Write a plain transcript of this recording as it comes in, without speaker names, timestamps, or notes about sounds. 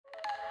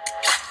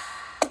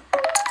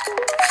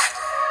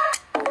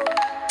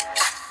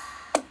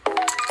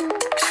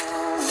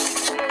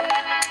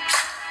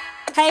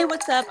Hey,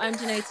 what's up? I'm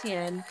Janae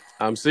Tien.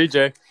 I'm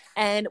CJ.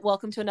 And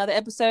welcome to another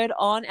episode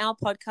on our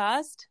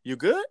podcast. You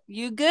good?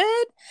 You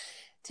good?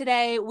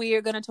 Today, we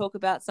are going to talk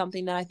about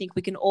something that I think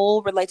we can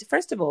all relate to.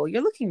 First of all,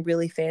 you're looking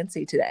really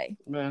fancy today.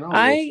 Man, I don't know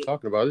what you're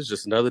talking about. It's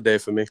just another day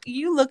for me.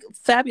 You look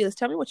fabulous.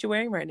 Tell me what you're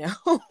wearing right now.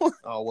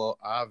 Oh, well,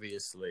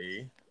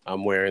 obviously,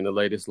 I'm wearing the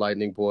latest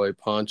Lightning Boy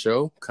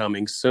poncho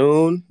coming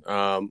soon.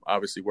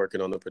 Obviously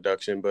working on the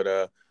production,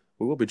 but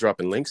we will be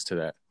dropping links to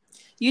that.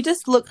 You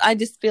just look, I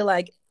just feel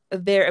like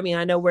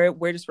I know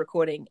we're just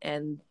recording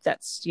and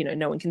that's,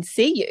 no one can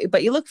see you,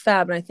 but you look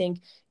fab. And I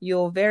think you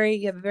have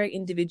a very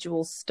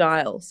individual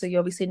style. So you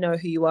obviously know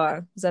who you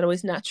are. Is that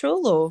always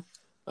natural or?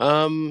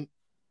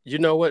 You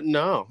know what?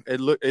 No,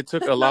 it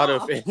took a lot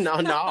of, no.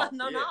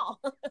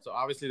 So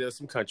obviously there's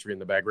some country in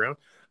the background.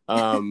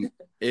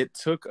 It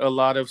took a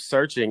lot of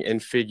searching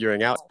and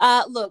figuring out.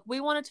 Look, we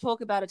want to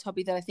talk about a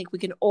topic that I think we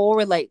can all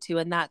relate to,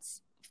 and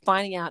that's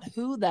finding out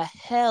who the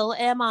hell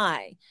am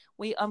I?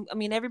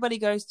 Everybody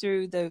goes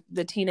through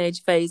the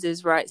teenage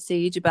phases, right,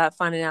 Siege, about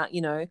finding out,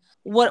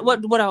 what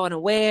I want to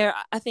wear.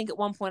 I think at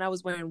one point I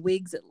was wearing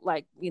wigs at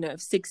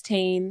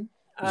 16.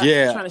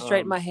 Trying to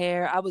straighten my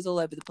hair. I was all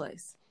over the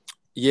place.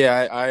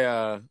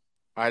 Yeah,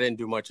 I didn't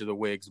do much of the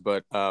wigs,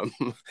 but No,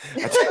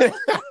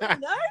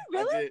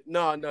 really?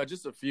 No,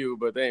 just a few,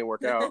 but they didn't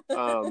work out.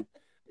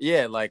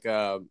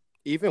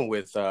 Even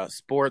with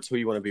sports, who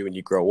you want to be when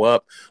you grow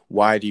up,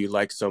 why do you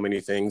like so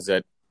many things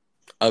that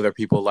other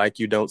people like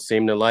you don't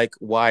seem to like?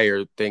 Why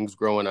are things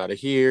growing out of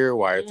here?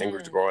 Why are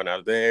things growing out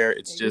of there?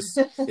 It's just,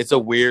 it's a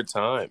weird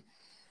time.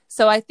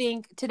 So I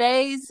think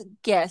today's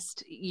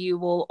guest, you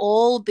will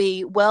all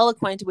be well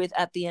acquainted with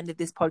at the end of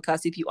this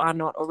podcast, if you are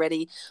not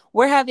already.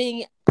 We're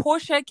having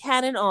Portia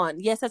Cannon on.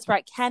 Yes, that's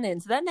right,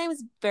 Cannon. So that name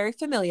is very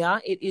familiar.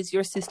 It is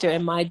your sister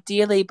and my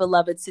dearly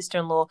beloved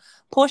sister-in-law,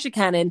 Portia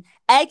Cannon,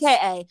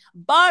 a.k.a.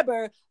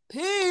 Barber P.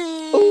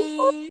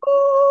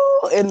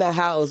 In the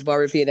house,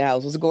 Barber P in the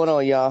house. What's going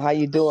on, y'all? How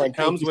you doing? It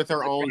comes with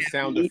her own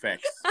sound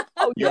effects.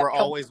 You're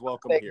always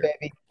welcome here.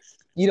 Baby.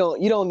 You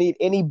don't need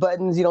any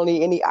buttons. You don't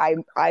need any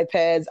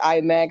iPads,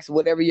 iMacs,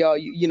 whatever y'all.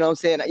 You know what I'm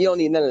saying? You don't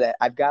need none of that.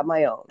 I've got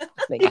my own.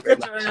 Thank you very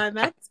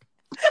much.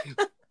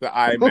 The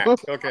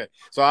iMac. Okay.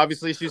 So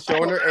obviously she's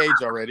showing her age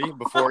already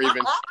before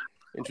even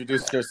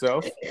introducing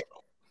herself.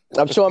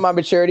 I'm showing my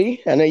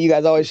maturity. I know you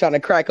guys always trying to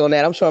crack on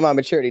that. I'm showing my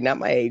maturity, not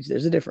my age.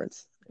 There's a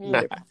difference.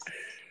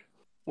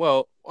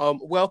 Well,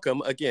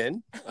 welcome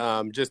again.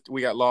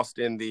 We got lost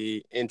in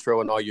the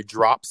intro and all your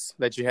drops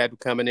that you had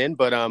coming in,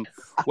 but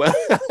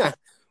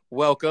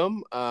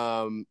welcome.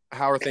 How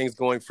are things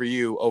going for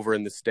you over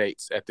in the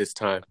States at this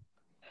time?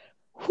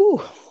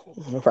 Whew.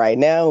 Right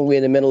now, we're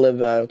in the middle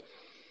of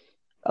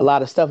a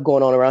lot of stuff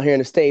going on around here in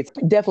the States.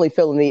 Definitely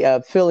feeling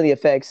the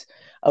effects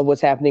of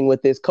what's happening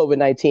with this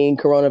COVID-19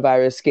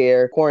 coronavirus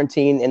scare,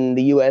 quarantine in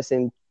the U.S.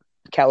 and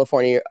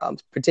California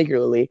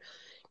particularly.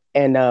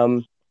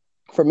 And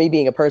for me,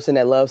 being a person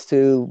that loves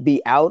to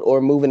be out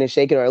or moving and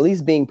shaking, or at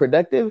least being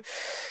productive,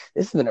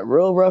 this has been a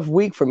real rough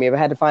week for me. I've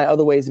had to find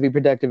other ways to be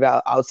productive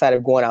outside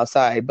of going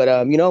outside. But,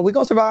 we're going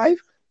to survive.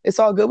 It's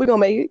all good. We're going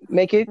to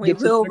make it. We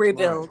will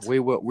rebuild. We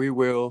will.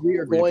 We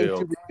are going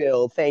to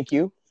rebuild. Thank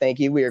you.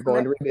 We are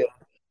going to rebuild.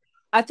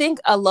 I think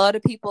a lot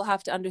of people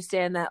have to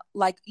understand that,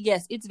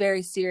 yes, it's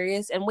very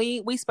serious. And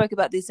we spoke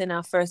about this in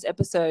our first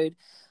episode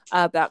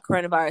about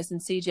coronavirus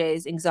and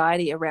CJ's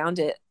anxiety around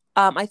it.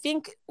 I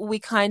think we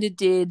kind of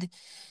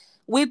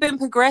we've been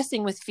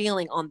progressing with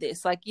feeling on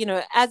this.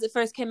 As it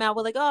first came out,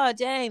 we're like, oh,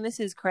 dang, this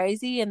is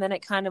crazy. And then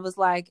it kind of was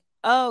like,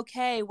 oh,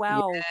 okay,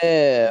 wow,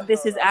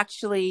 This is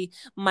actually,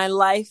 my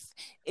life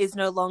is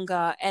no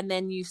longer. And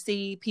then you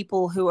see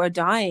people who are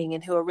dying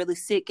and who are really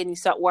sick, and you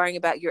start worrying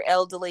about your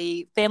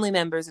elderly family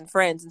members and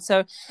friends. And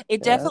so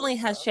it definitely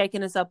has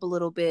shaken us up a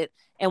little bit,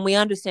 and we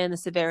understand the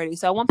severity.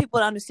 So I want people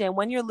to understand,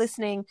 when you're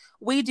listening,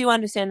 we do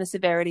understand the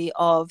severity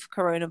of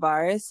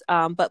coronavirus,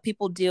 but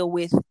people deal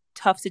with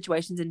tough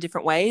situations in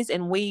different ways.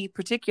 And we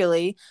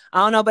particularly, I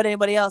don't know about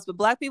anybody else, but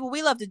Black people,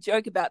 we love to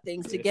joke about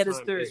things to get us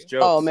through.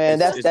 Oh man,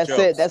 that's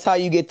it. That's how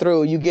you get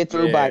through. You get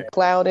through by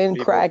clowning,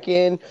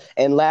 cracking,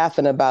 and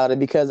laughing about it,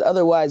 because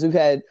otherwise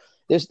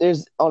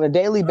there's on a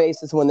daily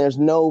basis, when there's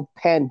no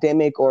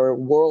pandemic or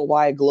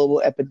worldwide global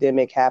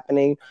epidemic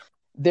happening,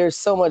 there's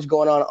so much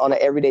going on an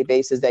everyday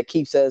basis that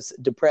keeps us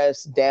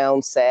depressed,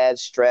 down, sad,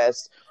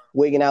 stressed,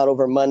 wigging out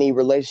over money,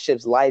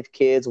 relationships, life,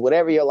 kids,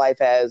 whatever your life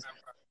has.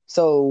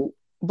 So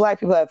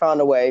Black people have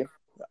found a way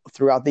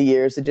throughout the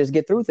years to just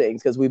get through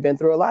things, because we've been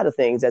through a lot of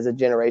things as a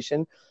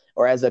generation,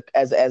 or as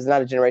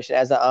not a generation,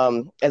 as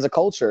a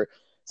culture.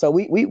 So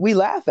we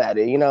laugh at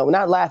it,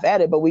 not laugh at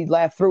it, but we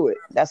laugh through it.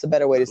 That's a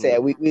better way to say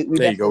it. We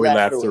there you go. We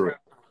laugh through it.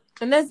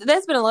 And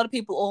there's been a lot of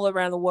people all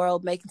around the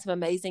world making some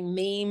amazing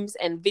memes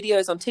and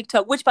videos on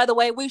TikTok, which, by the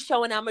way, we're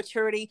showing our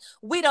maturity.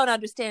 We don't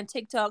understand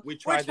TikTok. We're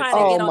trying to get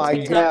on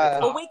TikTok.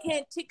 God. But we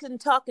can't tick and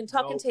talk and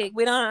tick.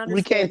 We don't understand.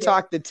 We can't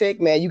talk the tick,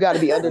 man. You got to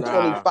be under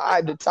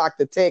 25 to talk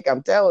the tick.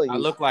 I'm telling you. I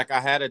look like I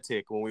had a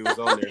tick when we was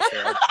on there, so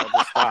I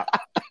just stopped.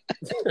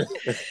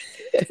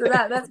 So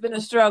that's been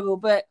a struggle.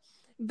 But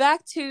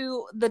back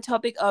to the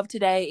topic of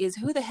today is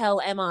who the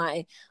hell am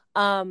I?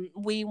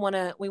 We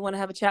wanna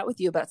have a chat with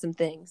you about some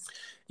things.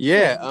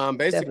 Yeah.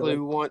 Basically, definitely.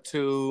 We want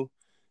to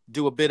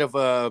do a bit of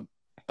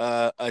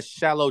a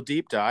shallow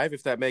deep dive,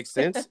 if that makes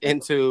sense,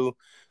 into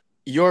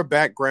your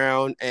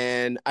background.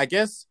 And I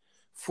guess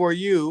for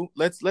you,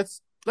 let's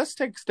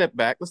take a step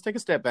back. Let's take a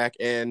step back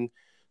and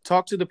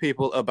talk to the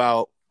people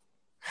about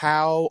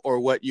how or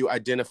what you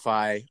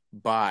identify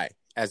by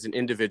as an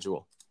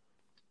individual.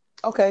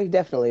 Okay,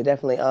 definitely.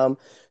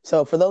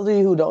 So for those of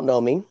you who don't know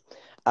me,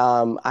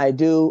 I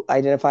do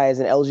identify as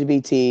an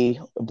LGBT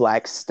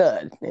Black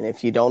stud. And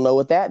if you don't know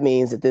what that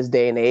means at this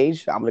day and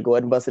age, I'm going to go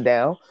ahead and bust it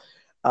down.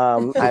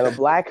 I'm a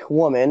Black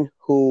woman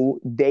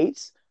who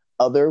dates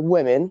other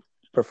women,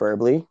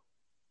 preferably.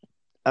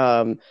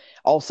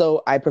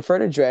 Also, I prefer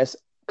to dress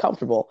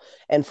comfortable.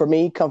 And for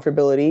me,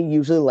 comfortability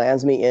usually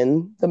lands me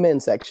in the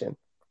men's section.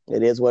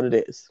 It is what it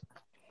is.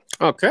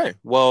 Okay.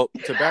 Well,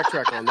 to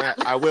backtrack on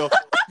that, I will.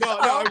 No.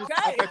 I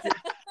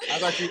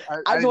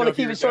just want to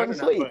keep it short and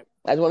sweet.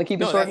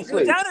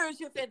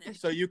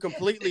 So you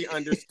completely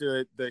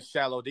understood the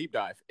shallow deep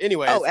dive.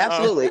 Anyway. Oh,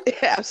 absolutely.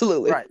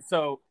 Absolutely. Right.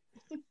 So.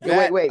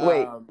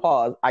 Wait.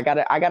 Pause. I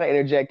gotta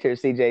interject here,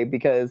 CJ,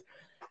 because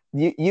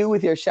you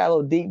with your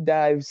shallow deep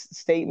dive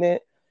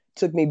statement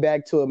took me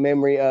back to a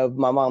memory of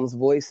my mom's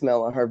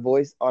voicemail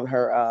on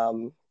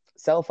her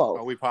cell phone.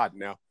 Oh, we podding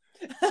now.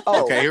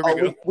 Oh, okay, here we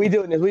go. We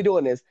doing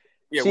this.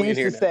 Yeah,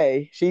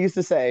 she used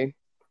to say,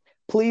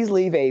 please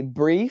leave a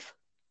brief,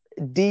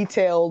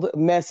 detailed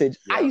message.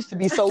 Yeah. I used to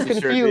be so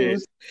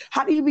confused.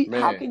 How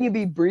can you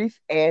be brief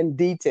and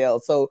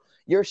detailed? So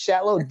your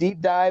shallow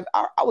deep dive,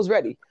 I was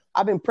ready.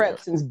 I've been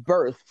prepped since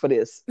birth for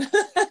this.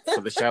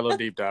 For the shallow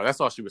deep dive.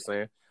 That's all she was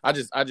saying. I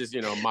just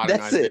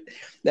modernized it.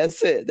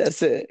 That's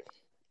it.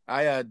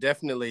 I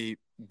definitely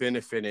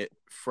benefited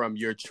from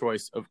your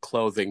choice of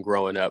clothing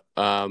growing up.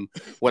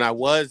 When I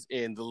was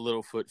in the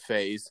Littlefoot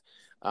phase,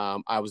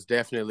 I was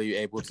definitely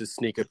able to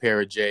sneak a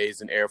pair of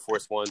J's and Air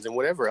Force Ones and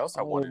whatever else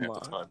I wanted at the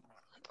time.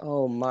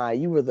 Oh my,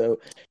 you were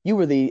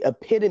the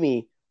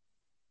epitome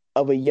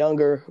of a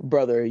younger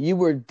brother. You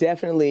were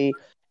definitely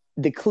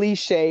the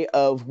cliche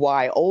of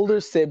why older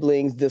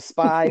siblings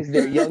despise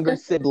their younger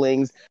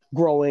siblings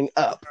growing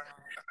up.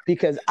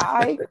 Because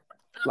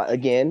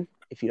again,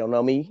 if you don't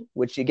know me,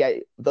 which you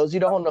get, those who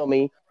don't know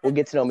me will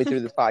get to know me through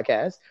this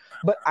podcast,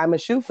 but I'm a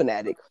shoe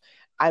fanatic.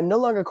 I'm no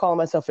longer calling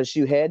myself a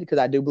shoe head because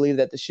I do believe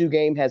that the shoe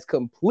game has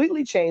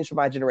completely changed for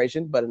my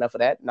generation, but enough of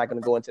that. I'm not going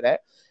to go into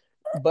that.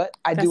 But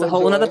that's a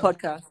whole nother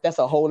podcast. That's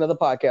a whole nother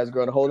podcast,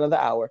 girl, a whole nother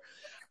hour.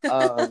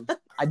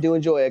 I do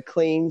enjoy a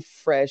clean,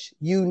 fresh,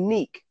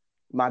 unique.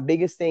 My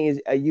biggest thing is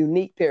a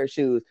unique pair of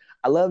shoes.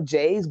 I love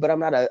J's, but I'm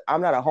not a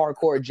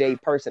hardcore J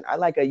person. I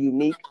like a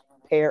unique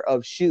pair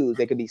of shoes.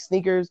 They could be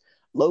sneakers,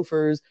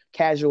 loafers,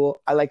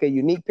 casual. I like a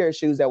unique pair of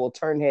shoes that will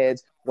turn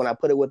heads when I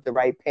put it with the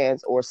right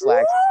pants or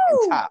slacks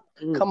and top.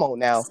 Come on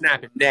now.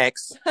 Snap it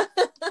next.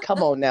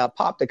 Come on now.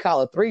 Pop the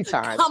collar 3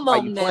 times. Come while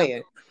on you now.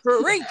 Playing.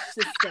 Preach,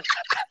 sister.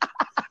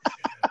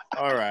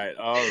 All right.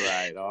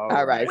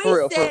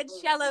 We said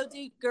shallow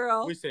deep,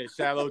 girl. We said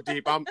shallow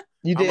deep.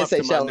 You did I'm up say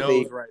to shallow my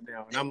nose deep right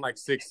now, and I'm like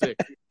 6'6".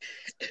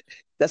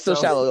 That's still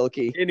shallow, low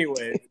key.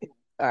 Anyway.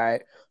 All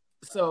right.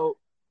 So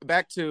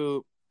back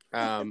to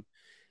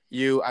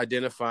you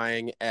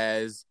identifying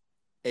as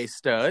a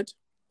stud.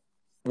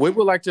 We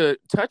would like to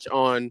touch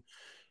on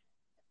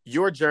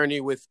your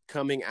journey with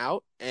coming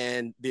out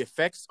and the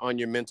effects on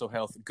your mental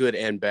health, good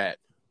and bad.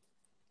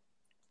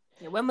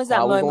 Yeah, when was that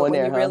moment when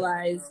you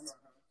realized?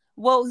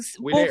 We're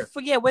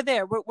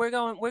there. We're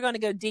going to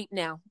go deep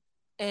now.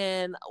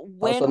 And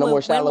when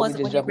was it when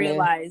you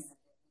realized?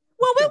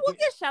 Well, we'll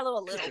get shallow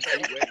a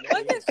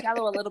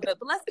little bit.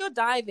 But let's go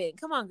dive in.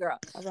 Come on, girl.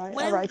 All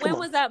right. When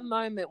was that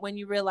moment when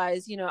you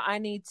realized, I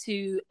need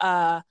to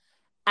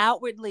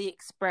outwardly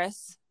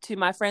express to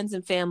my friends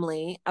and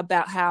family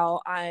about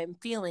how I'm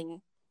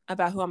feeling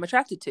about who I'm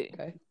attracted to?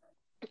 Okay.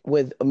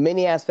 With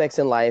many aspects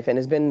in life, and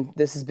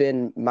this has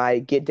been my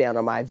get down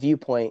or my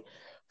viewpoint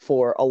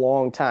for a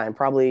long time,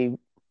 probably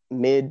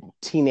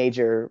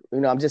mid-teenager.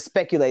 I'm just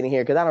speculating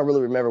here because I don't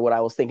really remember what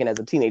I was thinking as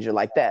a teenager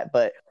like that,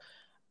 but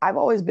I've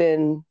always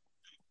been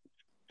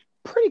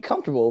pretty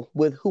comfortable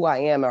with who I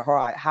am or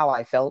how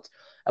I felt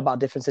about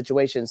different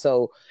situations.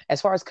 So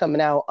as far as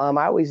coming out,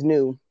 I always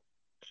knew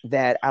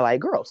that I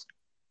like girls.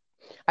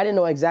 I didn't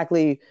know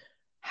exactly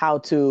how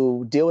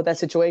to deal with that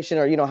situation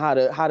or, how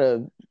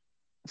to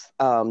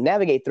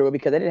navigate through it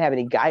because I didn't have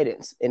any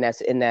guidance in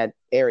that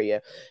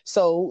area.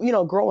 So,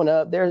 growing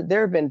up, there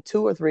have been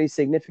 2 or 3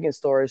 significant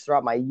stories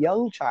throughout my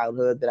young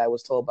childhood that I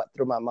was told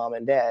through my mom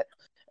and dad.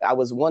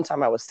 One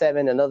time I was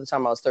 7, another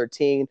time I was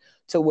 13,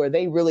 to where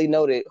they really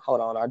noted,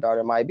 hold on, our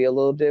daughter might be a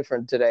little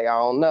different today. I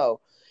don't know,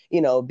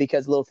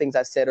 because little things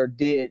I said or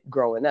did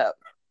growing up,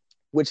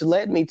 which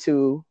led me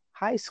to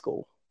high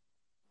school.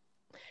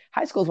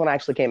 High school is when I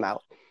actually came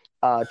out,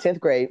 10th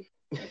grade.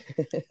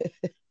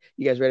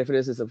 You guys ready for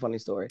this? It's a funny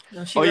story.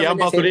 No, I'm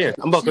buckled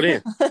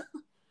in.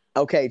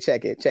 Okay,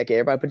 check it.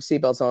 Everybody put your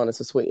seatbelts on. It's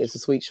a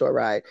sweet short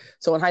ride.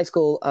 So in high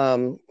school,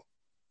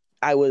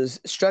 I was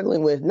not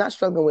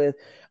struggling with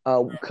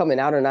coming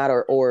out or not,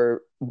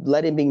 or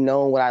letting be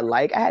known what I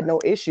like. I had no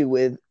issue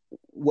with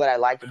what I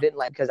liked or didn't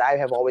like because I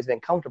have always been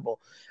comfortable.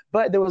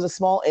 But there was a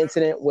small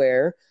incident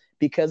where,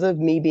 because of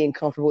me being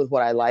comfortable with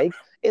what I like,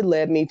 it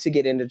led me to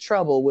get into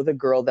trouble with a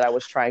girl that I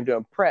was trying to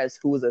impress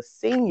who was a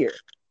senior.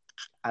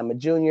 I'm a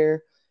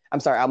junior. I'm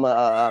sorry, I'm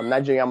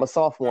not junior, I'm a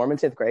sophomore. I'm in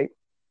 10th grade.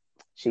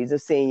 She's a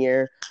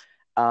senior.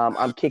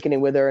 I'm kicking it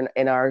with her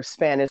in our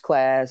Spanish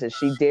class, and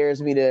she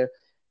dares me to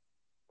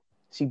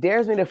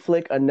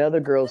flick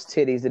another girl's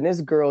titties. And this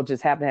girl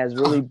just happened to has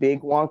really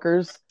big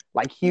wonkers,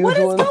 like huge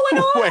ones. What is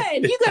going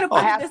on? You gotta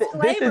put a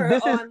disclaimer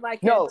on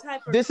like no, a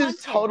type of this content.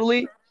 is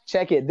totally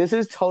check it. This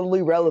is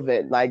totally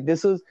relevant. Like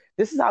this is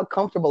how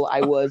comfortable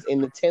I was in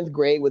the 10th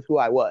grade with who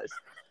I was.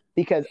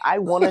 Because I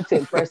wanted to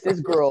impress this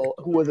girl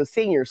who was a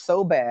senior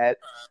so bad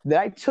that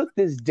I took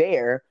this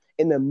dare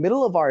in the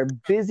middle of our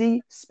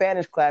busy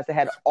Spanish class that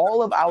had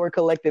all of our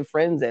collective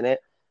friends in it.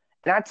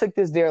 And I took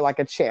this dare like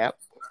a champ.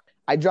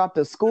 I dropped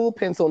a school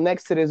pencil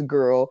next to this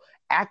girl,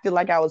 acted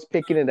like I was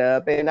picking it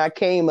up, and I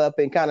came up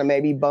and kind of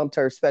maybe bumped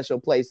her special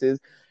places,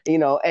 you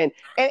know, and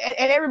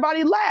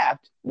everybody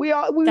laughed. We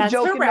were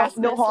joking,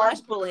 no harm.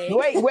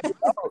 Wait.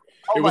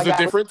 It was a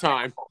different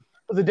time.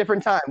 It was a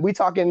different time. We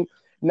talking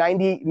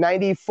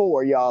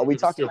 94, y'all. We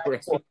talking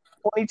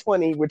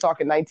 2020. We're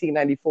talking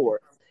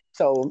 1994.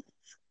 So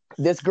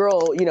this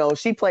girl, you know,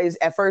 she plays.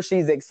 At first,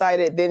 she's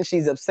excited, then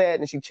she's upset,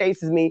 and she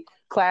chases me.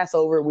 Class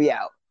over. We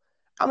out.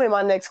 I'm in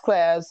my next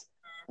class,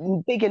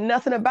 thinking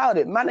nothing about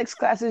it. My next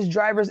class is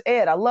driver's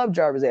ed. I love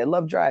driver's ed. I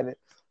love driving.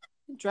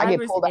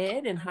 Driver's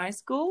ed in high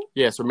school?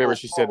 Yes, remember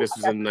she said this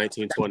was in the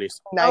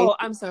 1920s. Oh,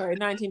 I'm sorry,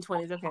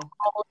 1920s. Okay.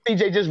 Oh,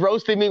 CJ just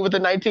roasted me with the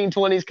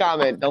 1920s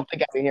comment. Don't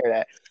think I can hear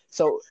that.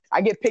 So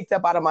I get picked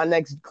up out of my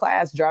next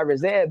class,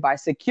 driver's ed, by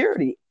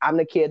security. I'm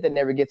the kid that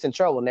never gets in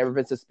trouble, never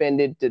been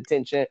suspended,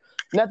 detention,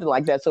 nothing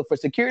like that. So for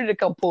security to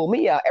come pull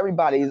me out,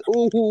 everybody's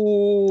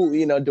ooh,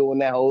 you know, doing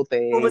that whole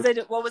thing. What was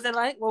it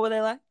like? What were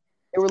they like?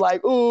 They were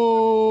like,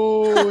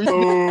 ooh,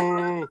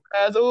 y'all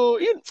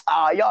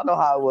know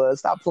how it was.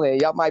 Stop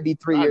playing. Y'all might be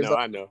 3 years old.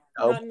 I know.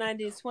 Not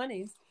 90s,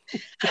 20s.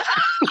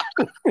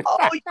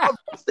 Oh, y'all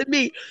roasted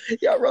me.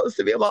 Y'all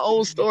roasted me on my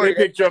own story.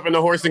 They picked you up in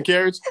the horse and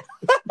carriage?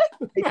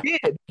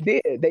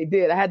 They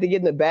did. I had to get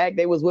in the back.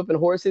 They was whipping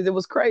horses. It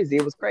was crazy.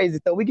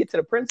 So we get to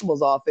the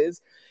principal's office,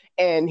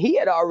 and he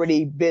had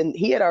already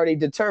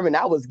determined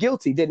I was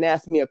guilty. Didn't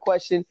ask me a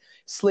question.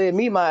 Slid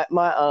me my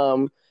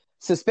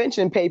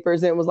suspension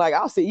papers and was like,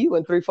 I'll see you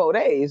in 3-4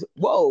 days.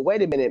 Whoa,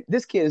 wait a minute.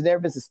 This kid has never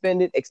been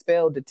suspended,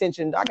 expelled,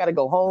 detention. I got to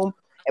go home.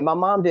 And my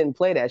mom didn't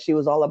play that. She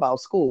was all about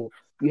school.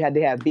 You had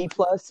to have B+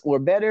 or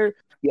better.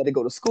 You had to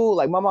go to school.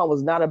 Like, my mom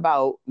was not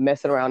about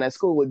messing around at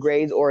school with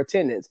grades or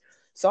attendance.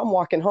 So I'm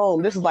walking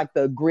home. This is like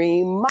the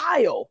Green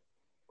Mile.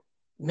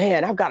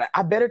 Man,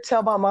 I better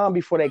tell my mom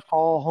before they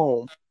call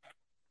home.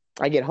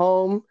 I get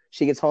home.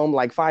 She gets home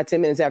like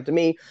 5-10 minutes after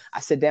me. I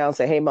sit down and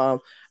say, hey, Mom,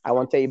 I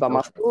want to tell you about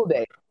my school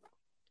day.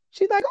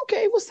 She's like,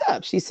 okay, what's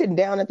up? She's sitting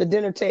down at the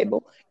dinner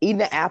table,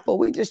 eating an apple.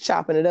 We just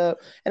chopping it up.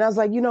 And I was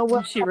like, you know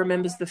what? She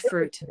remembers the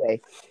fruit.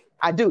 Today.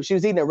 I do. She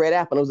was eating a red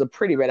apple. It was a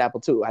pretty red apple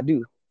too. I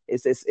do.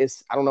 It's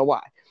I don't know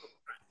why.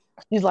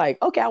 She's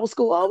like, okay, I was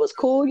cool. Oh, it was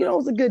cool. You know, it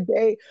was a good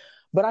day.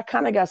 But I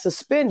kind of got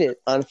suspended.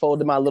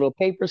 Unfolded my little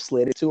paper,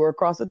 slid it to her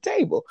across the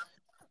table.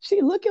 She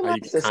looking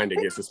like you kind of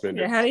get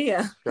suspended.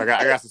 Yeah. I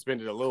got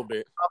suspended a little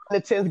bit. I'm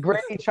in the 10th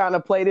grade trying to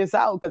play this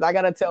out because I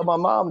got to tell my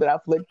mom that I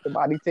flicked the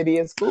body titty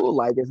in school.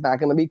 Like, it's not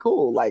going to be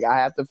cool. Like, I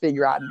have to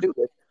figure out how to do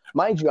this.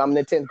 Mind you, I'm in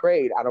the 10th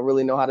grade. I don't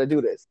really know how to do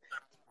this.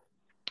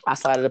 I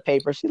slided the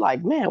paper. She's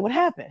like, man, what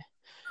happened?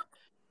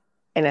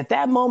 And at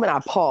that moment, I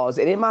paused.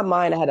 And in my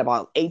mind, I had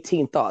about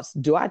 18 thoughts.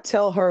 Do I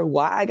tell her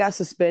why I got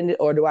suspended,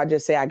 or do I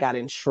just say I got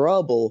in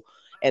trouble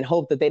and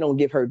hope that they don't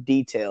give her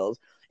details?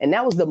 And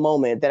that was the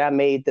moment that I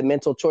made the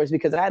mental choice,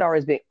 because I had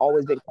always been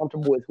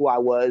comfortable with who I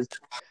was.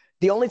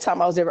 The only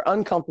time I was ever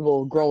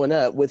uncomfortable growing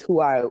up with who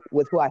I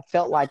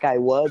felt like I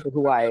was,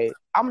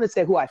 I'm going to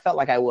say who I felt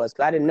like I was,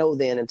 because I didn't know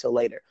then until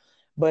later.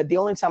 But the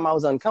only time I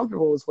was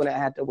uncomfortable was when I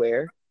had to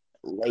wear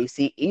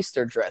lacy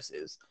Easter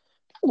dresses.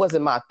 That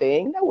wasn't my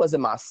thing. That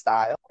wasn't my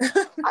style.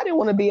 I didn't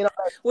want to be in all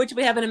that. Which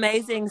we have an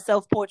amazing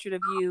self-portrait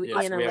of you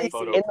in a lacy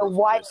in the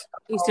white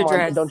Easter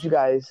dress. Don't you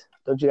guys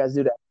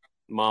do that?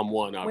 Mom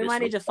won, obviously. We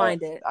might need to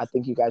find it. I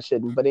think you guys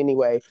shouldn't. But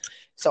anyway,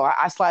 so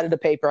I slided the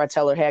paper. I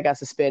tell her, hey, I got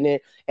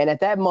suspended. And at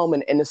that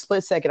moment, in the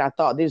split second, I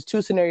thought there's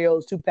 2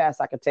 scenarios, 2 paths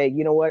I could take.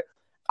 You know what?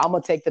 I'm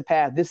going to take the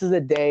path. This is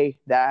a day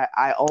that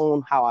I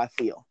own how I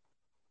feel.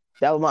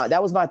 That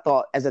was my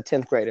thought as a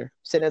 10th grader,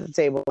 sitting at the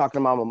table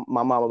talking to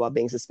my mom about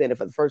being suspended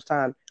for the first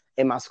time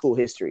in my school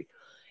history.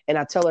 And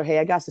I tell her, hey,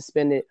 I got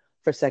suspended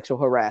for sexual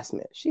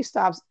harassment. She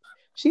stops.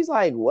 She's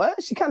like,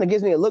 what? She kind of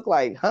gives me a look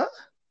like, huh?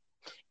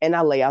 And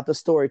I lay out the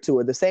story to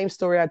her. The same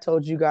story I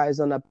told you guys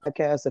on the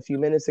podcast a few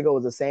minutes ago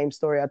was the same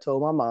story I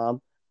told my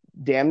mom,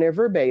 damn near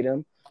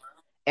verbatim.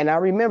 And I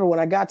remember when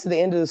I got to the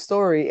end of the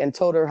story and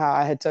told her how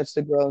I had touched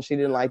the girl and she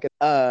didn't like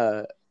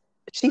it,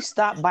 she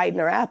stopped biting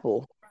her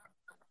apple.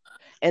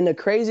 And the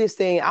craziest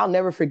thing, I'll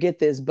never forget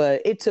this,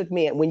 but it took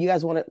me, when you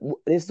guys want to,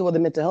 this is where the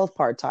mental health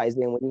part ties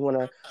in, when you want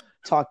to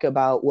talk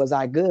about, was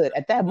I good?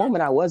 At that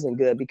moment, I wasn't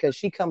good, because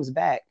she comes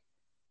back,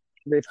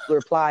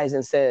 replies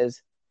and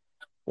says,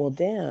 well,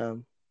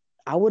 damn,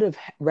 I would have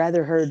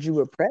rather heard you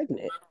were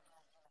pregnant.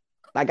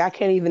 Like, I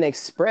can't even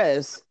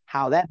express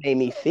how that made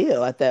me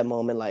feel at that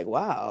moment. Like,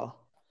 wow.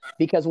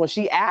 Because when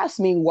she asked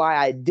me why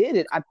I did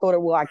it, I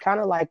thought, well, I kind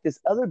of like this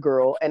other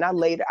girl, and I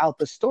laid out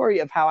the story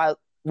of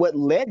what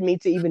led me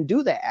to even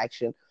do that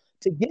action,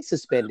 to get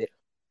suspended.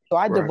 So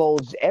I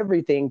divulged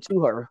everything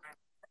to her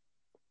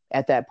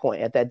at that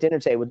point, at that dinner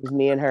table, just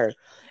me and her.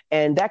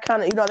 And that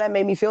kind of, that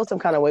made me feel some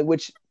kind of way,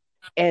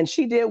 and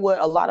she did what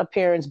a lot of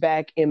parents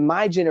back in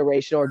my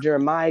generation or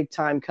during my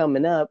time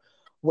coming up,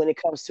 when it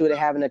comes to it,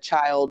 having a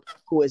child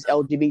who is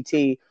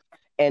LGBT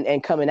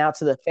and coming out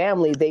to the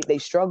family, they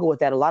struggle with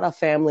that. A lot of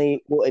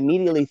family will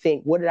immediately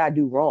think, what did I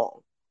do wrong?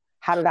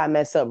 How did I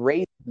mess up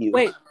raising you?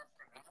 Wait,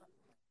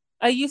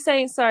 are you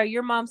saying, sorry,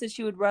 your mom said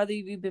she would rather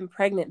you've been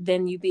pregnant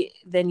than you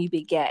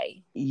be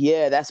gay?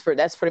 Yeah, that's pretty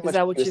much. Is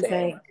that what you're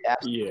saying?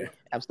 Absolutely. Yeah,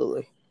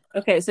 absolutely.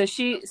 Okay,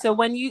 so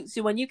when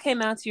you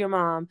came out to your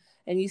mom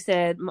and you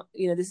said,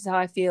 this is how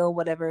I feel,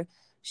 whatever,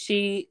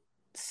 she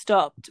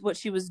stopped what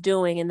she was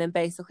doing and then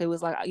basically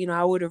was like,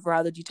 I would have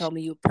rather you told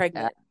me you were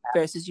pregnant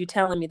versus you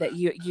telling me that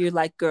you're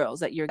like girls,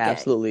 that you're gay.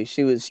 Absolutely.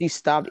 She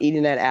stopped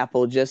eating that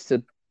apple just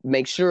to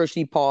make sure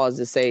she paused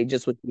to say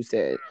just what you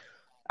said.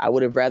 I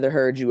would have rather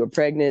heard you were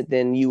pregnant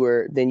than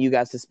you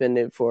got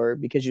suspended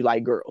because you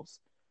like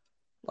girls.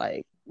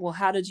 Like, well,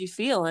 how did you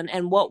feel?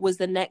 And what was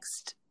the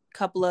next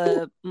couple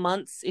of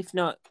months, if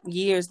not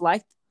years,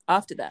 like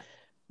after that?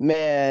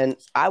 Man,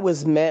 I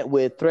was met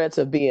with threats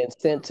of being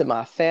sent to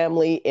my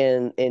family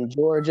in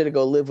Georgia to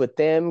go live with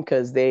them,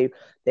 because they've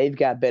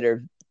got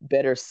better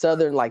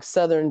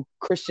Southern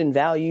Christian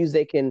values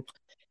they can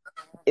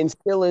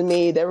instill in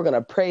me. They were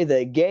gonna pray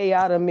the gay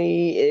out of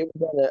me. It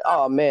was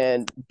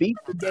gonna, beat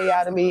the gay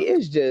out of me. It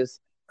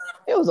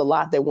was a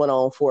lot that went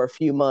on for a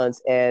few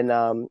months.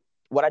 And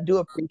what I do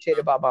appreciate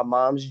about my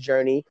mom's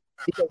journey,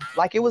 because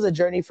like it was a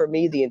journey for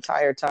me the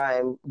entire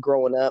time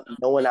growing up,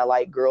 knowing I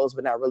like girls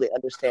but not really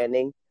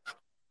understanding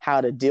how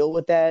to deal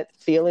with that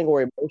feeling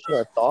or emotion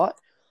or thought.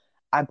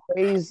 I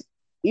praise,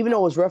 even though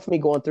it was rough for me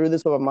going through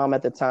this with my mom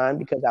at the time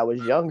because I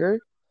was younger,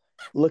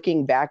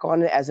 looking back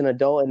on it as an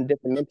adult in a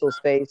different mental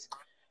space,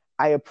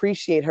 I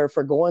appreciate her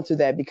for going through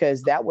that,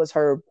 because that was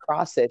her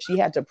process. She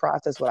had to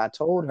process what I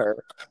told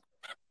her,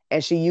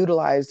 and she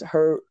utilized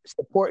her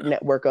support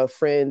network of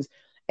friends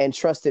and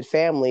trusted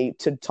family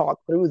to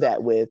talk through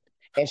that with.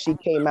 And she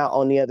came out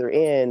on the other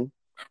end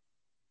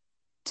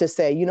to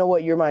say, you know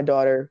what, you're my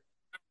daughter.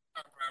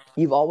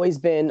 You've always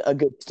been a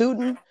good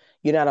student.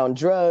 You're not on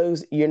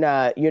drugs. You're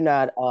not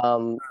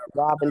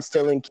robbing,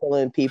 stealing,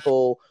 killing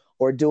people,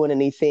 or doing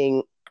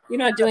anything. You're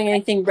not doing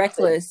anything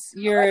reckless.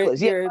 You're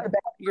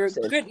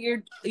good.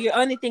 Your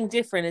only thing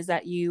different is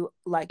that you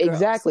like girls.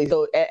 Exactly.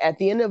 So at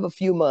the end of a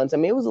few months,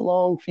 it was a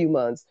long few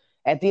months.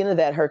 At the end of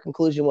that, her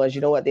conclusion was,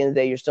 you know what, at the end of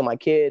the day, you're still my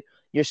kid.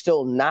 You're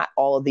still not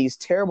all of these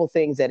terrible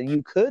things that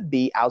you could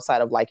be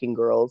outside of liking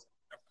girls.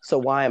 So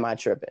why am I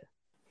tripping?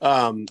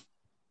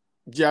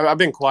 Yeah, I've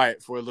been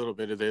quiet for a little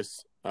bit of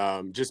this,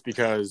 just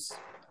because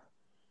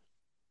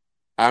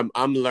I'm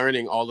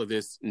learning all of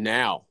this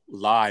now,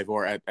 live,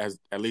 or at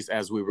least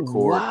as we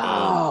record.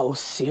 Wow,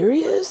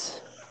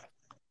 serious?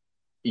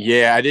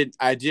 Yeah,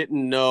 I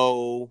didn't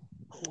know.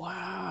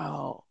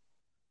 Wow.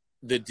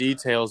 The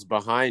details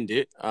behind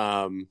it.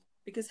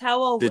 Because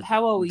how old were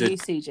you,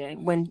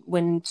 CJ?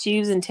 When she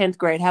was in 10th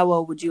grade, how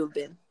old would you have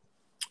been?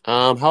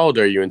 How old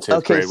are you in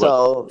 10th grade?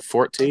 So what,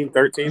 14,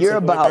 13? You're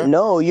about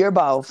you're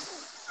about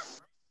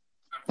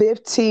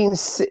 15.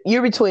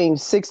 You're between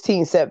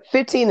 15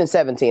 and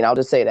 17. I'll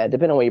just say that,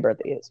 depending on when your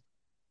birthday is.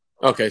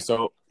 Okay,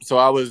 so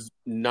I was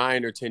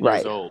 9 or 10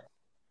 years old.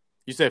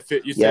 You said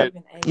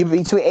you're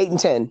between 8 and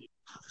 10.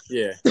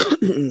 Yeah.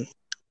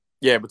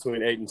 Yeah,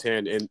 between 8 and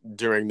 10 and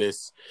during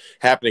this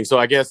happening. So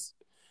I guess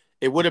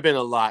it would have been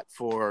a lot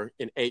for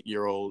an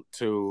 8-year-old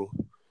to,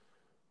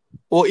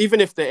 well, even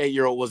if the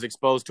 8-year-old was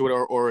exposed to it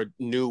or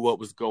knew what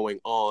was going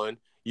on,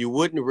 you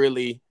wouldn't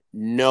really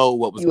know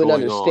what was going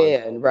on. You would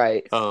understand,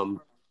 right.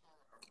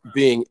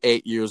 Being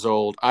 8 years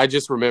old. I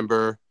just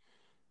remember,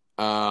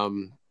 I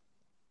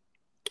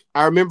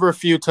remember a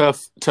few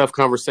tough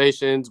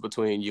conversations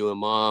between you and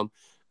Mom.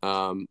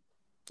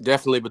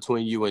 Definitely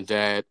between you and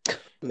Dad.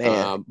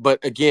 Man.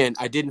 But again,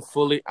 I didn't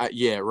fully,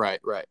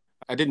 right.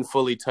 I didn't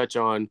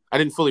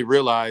fully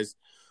realize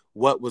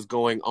what was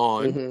going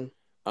on.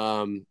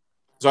 Mm-hmm.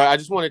 So I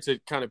just wanted to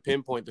kind of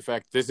pinpoint the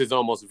fact this is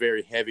almost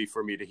very heavy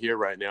for me to hear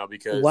right now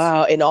because.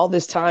 Wow. In all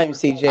this time,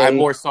 CJ. I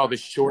more saw the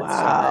short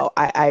side.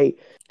 I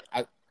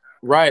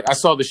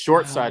saw the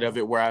short side of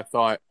it where I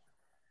thought,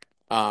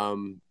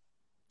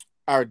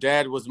 our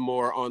dad was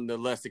more on the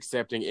less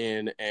accepting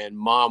end and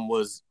Mom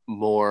was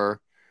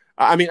more,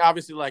 I mean,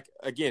 obviously, like,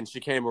 again, she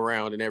came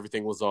around and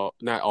everything was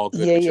not all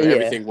good.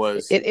 Everything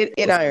was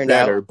it ironed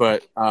better, out.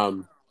 but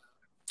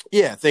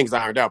things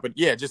ironed out. But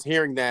yeah, just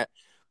hearing that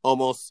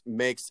almost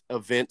makes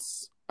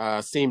events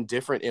seem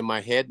different in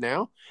my head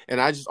now. And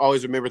I just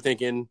always remember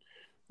thinking,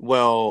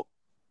 well,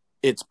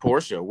 it's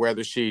Portia.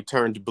 Whether she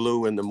turned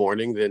blue in the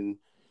morning, then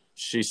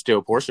she's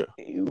still Portia.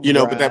 You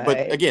know, Right.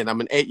 but again,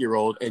 I'm an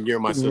 8-year-old and you're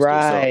my sister.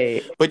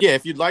 Right. So, but yeah,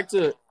 if you'd like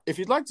to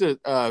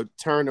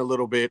turn a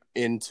little bit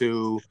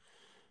into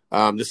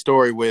the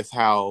story with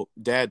how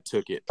Dad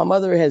took it. My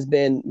mother has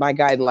been my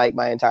guiding light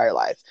my entire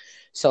life.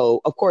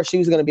 So of course she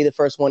was going to be the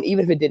first one,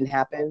 even if it didn't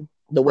happen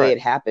the way it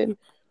happened.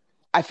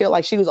 I feel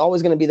like she was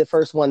always going to be the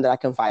first one that I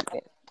confided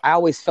in. I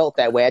always felt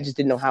that way. I just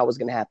didn't know how it was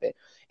going to happen.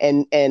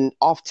 And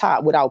off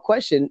top, without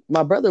question,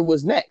 my brother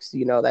was next.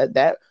 You know,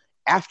 that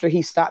after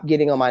he stopped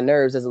getting on my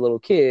nerves as a little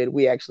kid,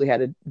 we actually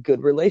had a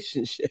good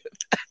relationship.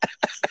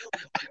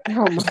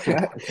 Oh my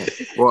God.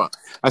 Well,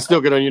 I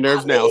still get on your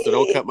nerves now, so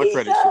don't cut my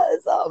credit short.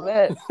 Oh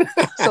man.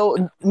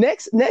 So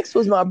next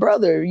was my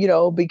brother, you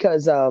know,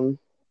 because oh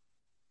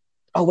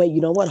wait,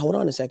 you know what? Hold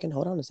on a second.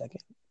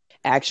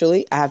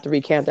 Actually, I have to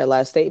recant that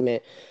last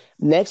statement.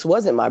 Next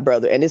wasn't my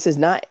brother, and this is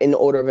not in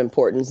order of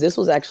importance. This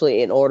was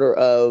actually in order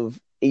of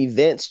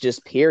events,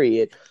 just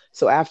period.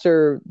 So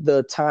after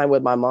the time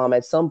with my mom,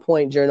 at some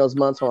point during those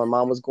months when my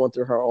mom was going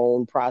through her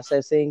own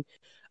processing,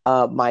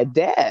 my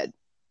dad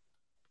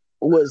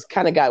was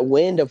kind of got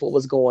wind of what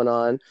was going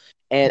on.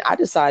 And I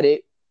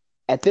decided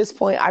at this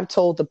point, I've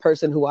told the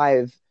person who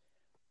I've,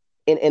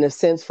 in a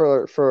sense,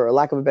 for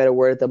lack of a better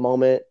word at the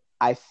moment,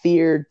 I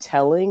feared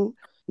telling,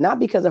 not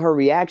because of her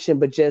reaction,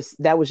 but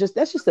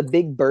that's just a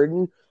big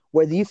burden.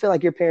 Whether you feel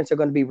like your parents are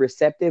going to be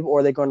receptive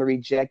or they're going to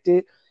reject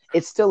it,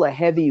 it's still a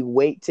heavy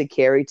weight to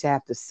carry to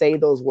have to say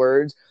those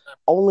words,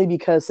 only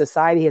because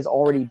society has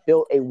already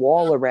built a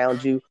wall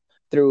around you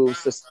through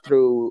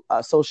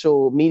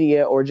social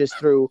media or just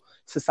through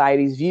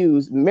society's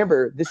views.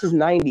 Remember, this is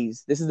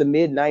 90s. This is the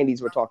mid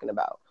 90s we're talking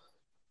about.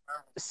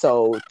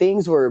 So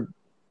things were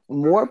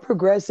more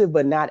progressive,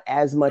 but not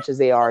as much as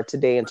they are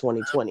today in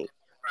 2020.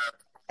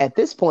 At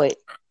this point,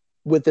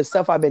 with the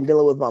stuff I've been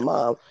dealing with my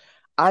mom,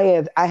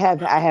 I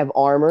have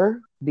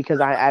armor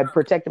because I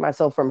protected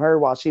myself from her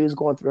while she was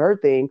going through her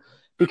thing,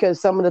 because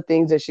some of the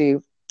things that she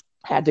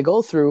had to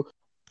go through,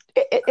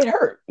 it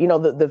hurt. You know,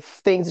 the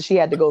things that she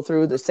had to go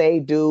through, to say,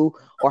 do,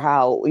 or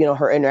how, you know,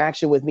 her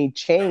interaction with me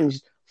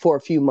changed for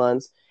a few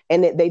months,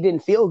 and they didn't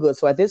feel good.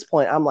 So at this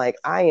point, I'm like,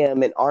 I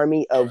am an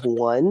army of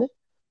one.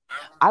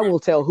 I will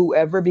tell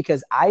whoever,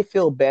 because I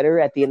feel better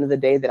at the end of the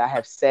day that I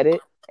have said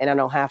it and I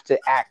don't have to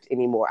act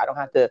anymore. I don't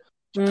have to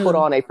put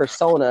on a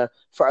persona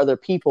for other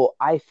people.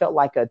 I felt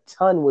like a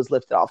ton was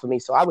lifted off of me.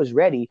 So I was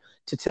ready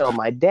to tell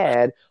my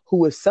dad, who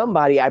was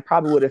somebody I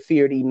probably would have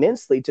feared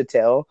immensely to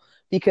tell,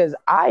 because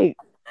I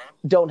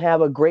don't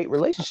have a great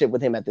relationship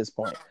with him at this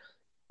point.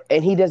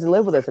 And he doesn't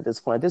live with us at this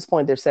point. At this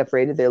point, they're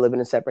separated. They're living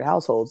in separate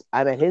households.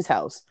 I'm at his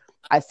house.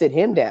 I sit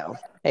him down.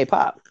 Hey,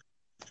 Pop,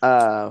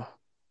 I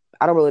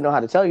don't really know how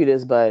to tell you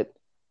this, but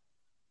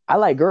I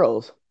like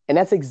girls. And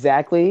that's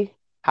exactly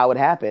how it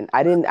happened.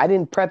 I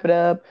didn't prep it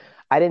up.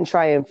 I didn't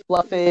try and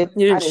fluff it.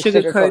 You didn't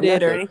sugarcoat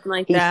it or anything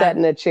like that. He sat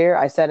in a chair.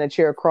 I sat in a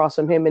chair across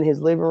from him in his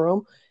living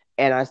room.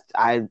 And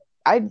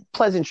I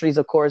pleasantries,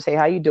 of course. Hey,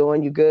 how you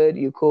doing? You good?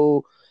 You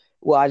cool?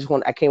 Well,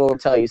 I came over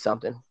to tell you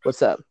something.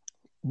 What's up?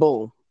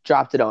 Boom.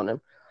 Dropped it on him.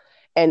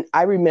 And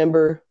I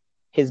remember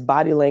his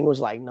body language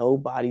like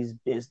nobody's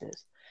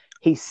business.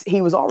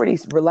 He was already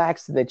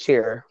relaxed in the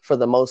chair for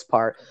the most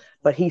part,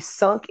 but his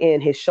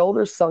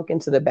shoulders sunk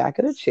into the back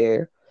of the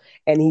chair,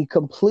 and he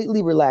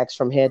completely relaxed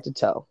from head to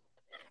toe.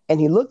 And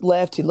he looked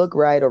left, he looked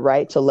right, or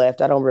right to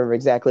left. I don't remember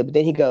exactly, but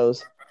then he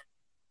goes,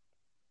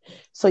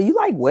 "So you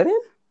like women?"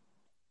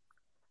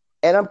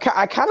 And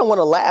I kind of want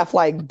to laugh,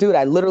 like, dude,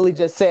 I literally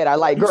just said I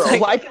like girls.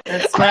 Like,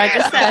 that's what I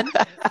just said.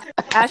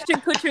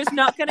 Ashton Kutcher's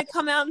not going to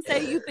come out and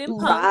say you've been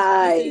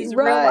punked.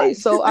 Right.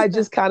 So I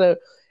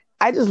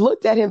just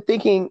looked at him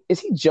thinking, is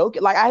he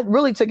joking? Like, I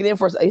really took it in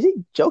for, is he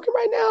joking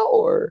right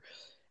now?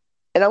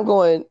 And I'm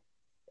going,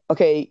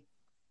 okay,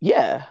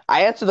 yeah.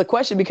 I answered the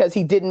question because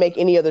he didn't make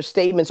any other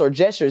statements or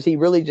gestures. He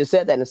really just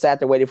said that and sat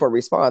there waiting for a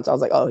response. I was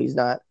like, oh, he's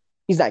not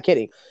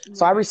kidding.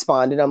 So I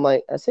responded.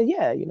 I said,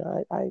 yeah, you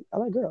know, I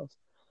like girls.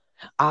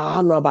 I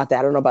don't know about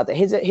that.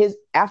 His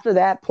after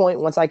that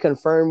point, once I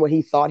confirmed what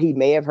he thought he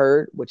may have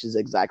heard, which is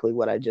exactly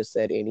what I just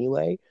said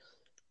anyway,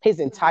 his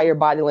entire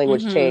body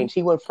language changed.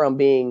 He went from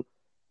being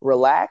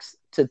relaxed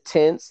to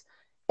tense,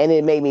 and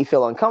it made me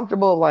feel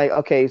uncomfortable. Like,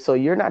 okay, so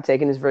you're not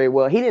taking this very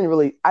well.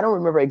 I don't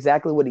remember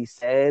exactly what he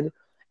said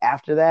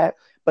after that,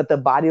 but the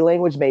body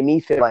language made me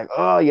feel like,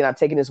 oh, you're not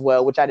taking this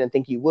well, which I didn't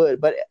think you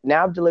would. But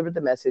now I've delivered the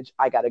message.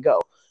 I got to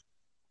go.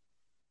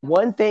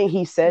 One thing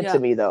he said to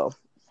me, though,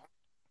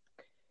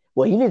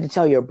 well, you need to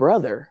tell your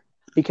brother,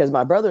 because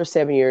my brother is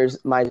 7 years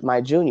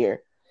my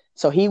junior.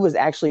 So he was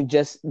actually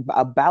just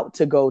about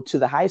to go to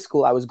the high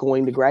school I was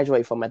going to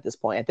graduate from at this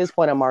point. At this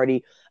point, I'm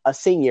already a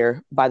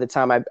senior by the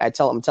time I'm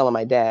telling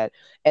my dad,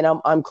 and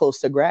I'm close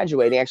to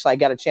graduating. Actually, I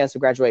got a chance to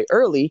graduate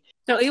early.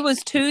 So it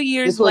was 2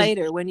 years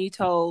later when you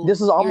told.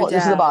 This is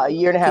about a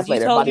year and a half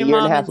later. About a year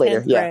and a half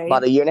later. Yeah,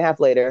 about a year and a half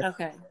later.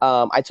 Okay.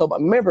 I told.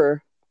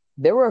 Remember,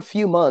 there were a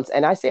few months,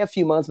 and I say a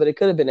few months, but it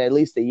could have been at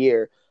least a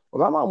year,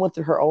 where my mom went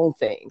through her own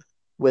thing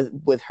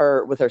with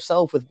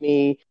herself, with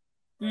me.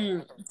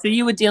 So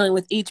you were dealing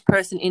with each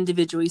person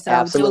individually. So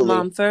I would deal with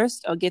mom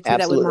first. I'll get through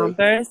that with mom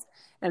first.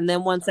 And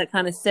then once that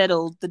kind of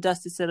settled, the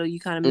dust is settled, you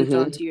kind of moved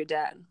on to your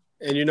dad.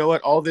 And you know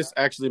what? All this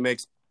actually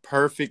makes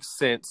perfect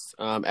sense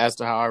as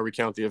to how I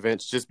recount the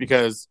events, just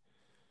because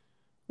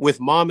with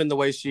mom and the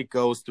way she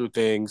goes through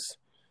things,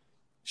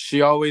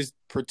 she always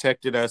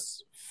protected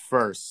us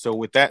first. So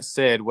with that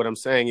said, what I'm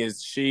saying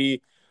is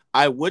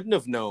I wouldn't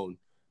have known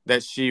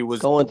that she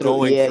was going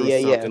through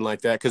something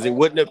like that, because it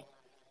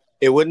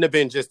wouldn't have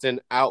been just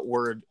an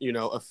outward,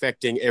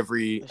 affecting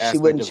every aspect she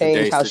wouldn't of the change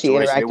day how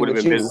situation. She interacted it would have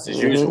with been you. Business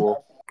as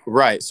usual.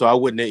 Right. So I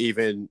wouldn't have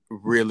even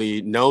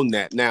really known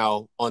that.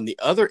 Now, on the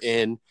other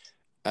end,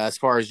 as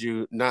far as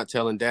you not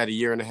telling dad a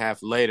year and a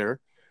half later,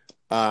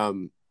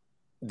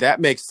 that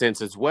makes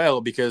sense as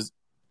well, because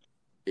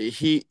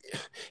he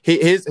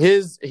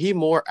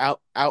more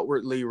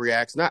outwardly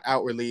reacts, not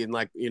outwardly in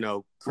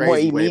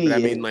crazy way, but I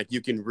mean, like,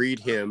 you can read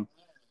him.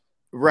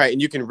 Right.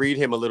 And you can read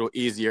him a little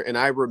easier. And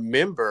I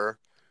remember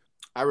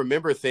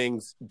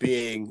things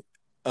being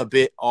a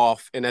bit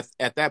off. And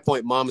at that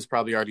point, mom is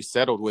probably already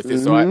settled with it.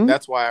 So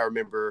that's why I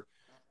remember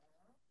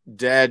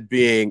dad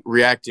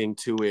reacting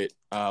to it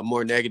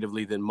more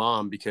negatively than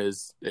mom,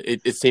 because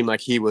it seemed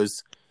like he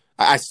was.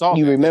 I saw.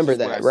 You remember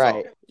that,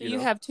 right? You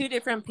have two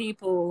different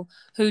people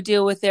who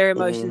deal with their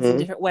emotions in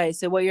different ways.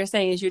 So what you're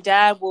saying is your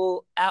dad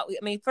will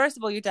first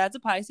of all, your dad's a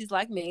Pisces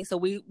like me, so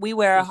we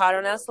wear our heart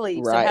on our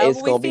sleeve. Right. So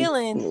however we're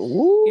feeling,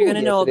 you're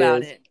gonna know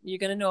about it. You're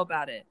gonna know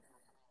about it.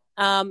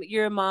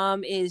 Your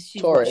mom she's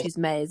Taurus. She's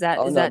May. Is that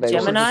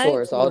Gemini?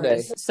 Taurus all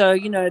day. So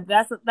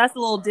that's a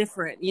little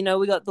different.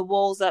 We got the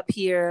walls up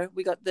here.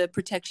 We got the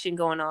protection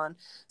going on.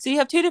 So you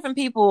have two different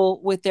people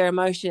with their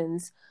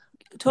emotions.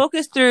 Talk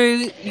us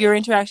through your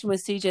interaction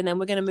with CJ, and then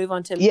we're going to move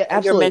on to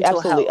your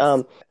mental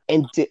health.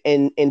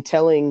 And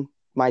telling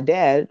my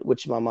dad,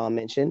 which my mom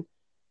mentioned,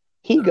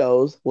 he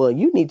goes, well,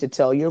 you need to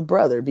tell your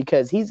brother,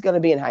 because he's going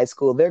to be in high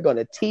school. They're going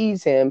to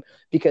tease him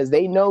because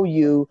they know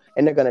you,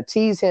 and they're going to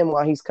tease him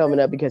while he's coming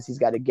up because he's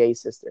got a gay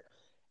sister.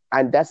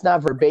 And that's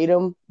not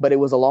verbatim, but it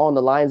was along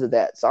the lines of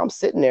that. So I'm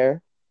sitting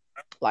there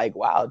like,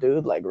 wow,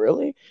 dude, like,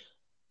 really?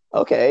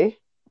 Okay.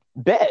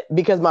 Bet,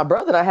 because my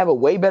brother and I have a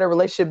way better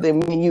relationship than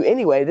me and you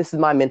anyway. This is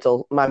my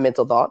mental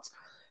thoughts.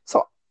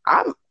 So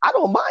I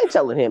don't mind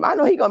telling him. I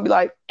know he's gonna be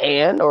like,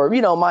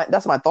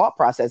 that's my thought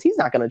process. He's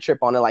not gonna trip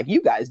on it like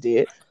you guys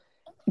did,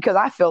 because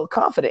I felt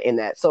confident in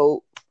that.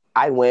 So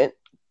I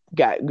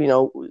got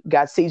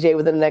CJ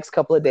within the next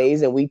couple of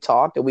days, and we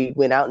talked, and we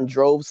went out and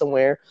drove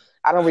somewhere.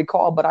 I don't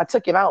recall, but I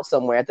took him out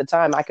somewhere. At the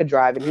time I could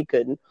drive and he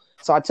couldn't.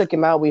 So I took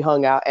him out, we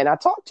hung out, and I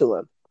talked to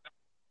him.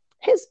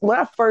 When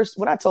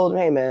I told him,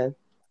 hey man,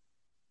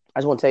 I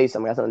just want to tell you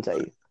something. I got something to tell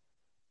you.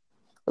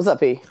 What's up,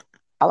 P?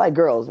 I like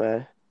girls,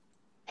 man.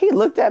 He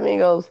looked at me and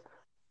goes,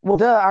 well,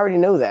 duh, I already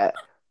know that.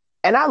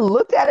 And I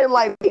looked at him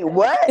like, wait,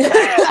 what?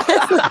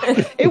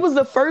 It was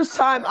the first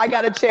time I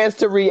got a chance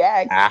to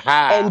react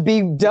and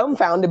be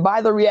dumbfounded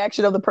by the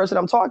reaction of the person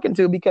I'm talking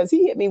to, because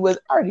he hit me with,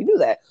 I already knew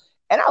that.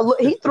 And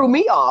he threw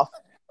me off.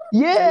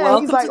 Yeah.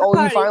 Welcome, he's like, oh,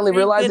 party. You finally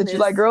realized that you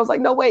like girls?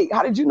 Like, no, wait,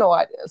 how did you know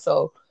I did?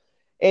 So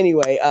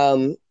anyway,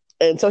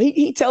 and so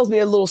he tells me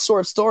a little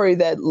short story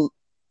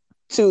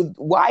to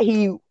why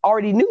he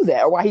already knew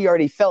that, or why he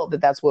already felt that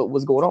that's what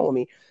was going on with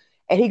me.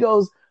 And he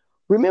goes,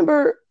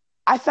 remember,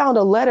 I found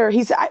a letter.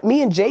 He said,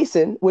 me and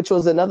Jason, which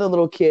was another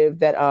little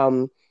kid that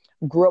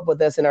grew up with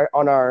us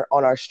on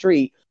our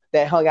street,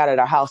 that hung out at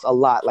our house a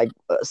lot. Like,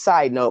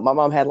 side note, my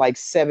mom had like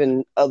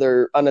 7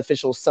 other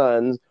unofficial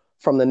sons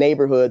from the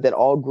neighborhood that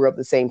all grew up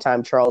the same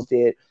time Charles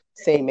did,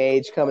 same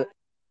age, coming.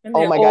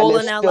 Oh my God,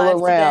 they're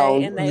still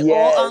around. And they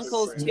all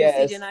uncles to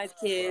CJ and I's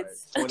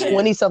kids.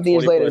 20-something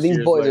years later, these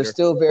boys are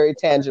still very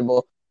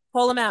tangible.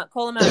 Call them out,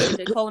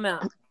 CJ. Call them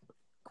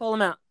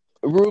out.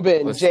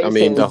 Ruben,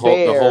 Jason, the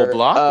whole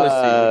block. Let's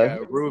see.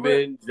 We got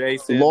Ruben,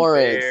 Jason,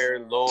 Lawrence,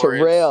 Lawrence,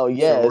 Terrell,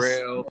 yes,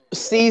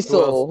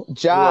 Cecil,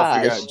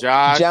 Josh,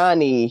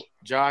 Johnny,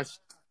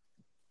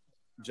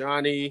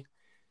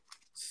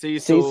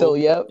 Cecil.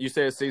 Yep. You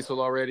said Cecil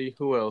already.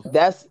 Who else?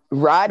 That's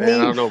Rodney.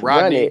 Man, I don't know.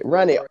 Rodney.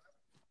 Run it.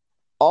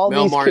 All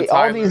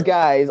these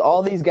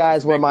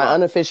guys were my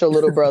unofficial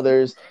little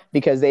brothers,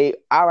 because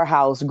our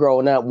house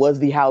growing up was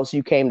the house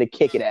you came to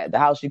kick it at, the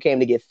house you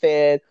came to get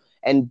fed.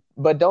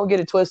 But don't get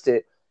it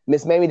twisted.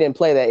 Miss Mamie didn't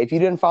play that. If you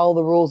didn't follow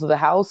the rules of the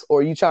house,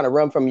 or you trying to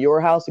run from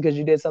your house because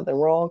you did something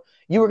wrong,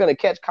 you were going to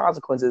catch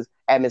consequences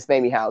at Miss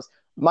Mamie house.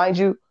 Mind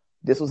you,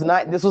 this was the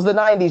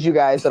 90s, you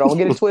guys, so don't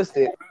get it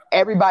twisted.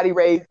 Everybody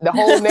the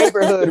whole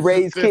neighborhood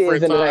raised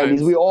kids in the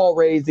 90s. We all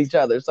raised each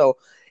other. So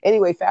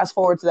anyway, fast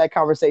forward to that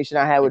conversation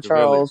I had with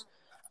Charles.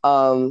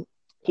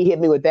 He hit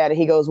me with that, and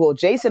he goes, well,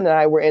 Jason and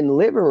I were in the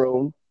living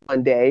room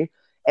one day,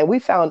 and we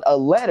found a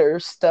letter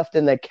stuffed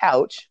in the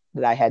couch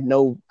that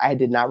I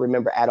did not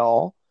remember at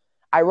all.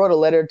 I wrote a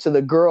letter to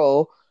the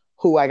girl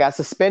who I got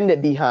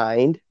suspended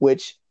behind,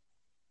 which,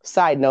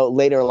 side note,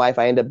 later in life,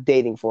 I ended up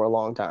dating for a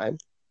long time.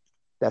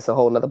 That's a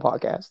whole nother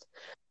podcast.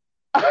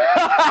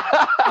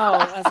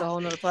 Oh, that's a whole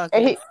nother podcast.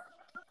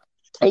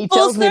 And he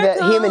tells me that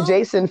him and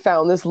Jason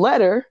found this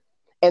letter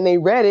and they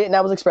read it, and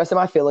I was expressing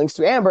my feelings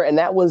to Amber, and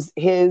that was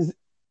his.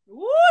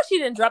 Woo, she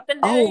didn't drop the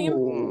name.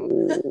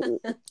 Oh.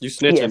 You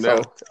snitching now.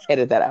 So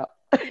edit that out.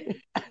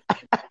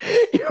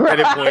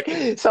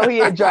 Right. So he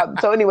had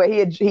dropped. So anyway,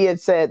 he had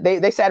said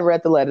they sat and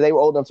read the letter. They were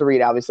old enough to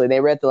read, obviously. They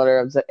read the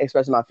letter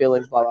expressing my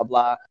feelings, blah blah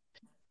blah.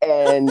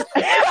 And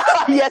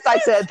yes, I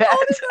said that.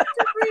 Old enough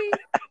to read.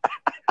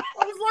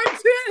 I was like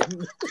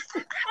 10.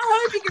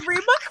 I hope you can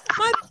read.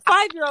 My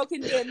 5-year-old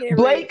can get in there.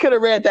 Blake could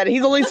have read that.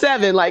 He's only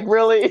 7. Like,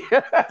 really?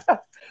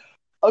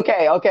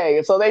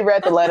 Okay. So they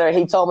read the letter and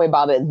he told me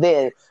about it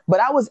then. But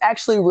I was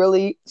actually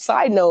really,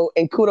 side note,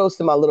 and kudos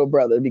to my little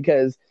brother,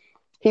 because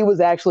he was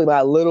actually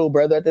my little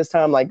brother at this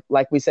time.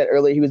 Like we said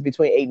earlier, he was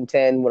between 8 and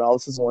 10 when all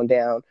this was going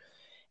down.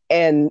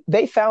 And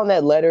they found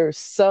that letter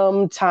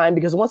sometime,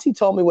 because once he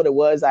told me what it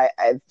was, I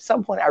at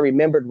some point I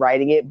remembered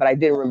writing it, but I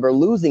didn't remember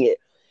losing it.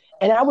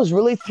 And I was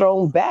really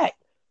thrown back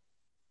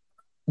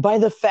by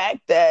the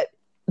fact that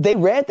they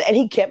read that, and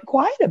he kept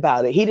quiet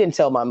about it. He didn't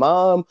tell my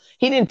mom.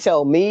 He didn't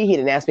tell me. He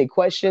didn't ask me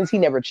questions. He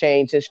never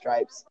changed his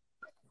stripes.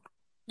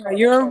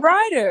 You're a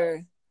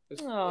writer.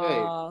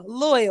 Aww,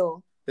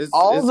 loyal.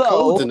 Although,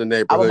 codes in the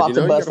neighborhood. I'm about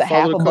to bust a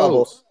half a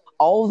bubble.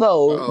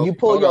 Although you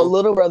pull your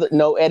little brother,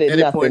 no edit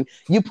nothing. Point.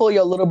 You pull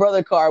your little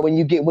brother card when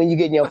you get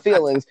in your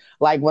feelings.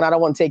 Like when I don't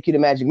want to take you to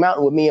Magic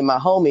Mountain with me and my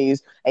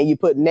homies, and you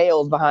put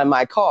nails behind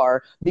my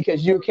car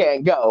because you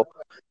can't go.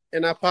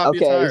 And I pop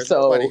your tires.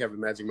 So nobody have a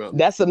Magic Mountain.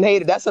 That's some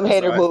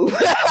hater move.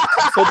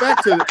 So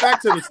back to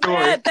the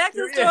story. Yeah, back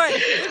to the story.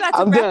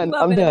 I'm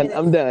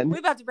done. We're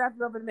about to wrap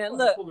it up in a minute.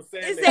 Look,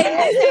 this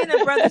ain't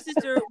a brother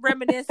sister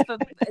reminisce for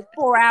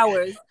 4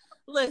 hours.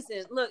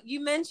 Listen, look,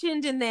 you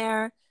mentioned in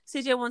there,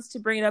 CJ wants to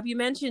bring it up. You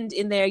mentioned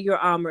in there your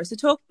armor. So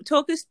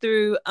talk us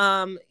through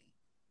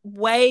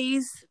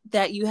ways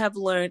that you have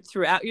learned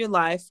throughout your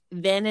life,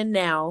 then and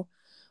now,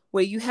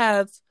 where you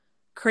have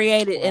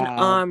created an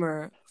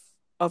armor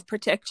of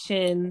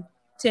protection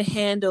to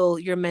handle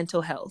your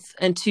mental health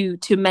and to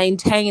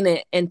maintain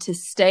it and to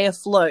stay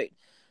afloat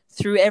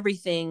through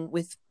everything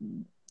with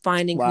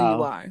finding who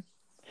you are.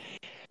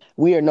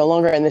 We are no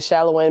longer in the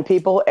shallow end,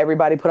 people.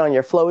 Everybody put on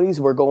your floaties.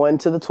 We're going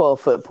to the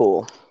 12-foot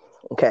pool.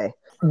 Okay.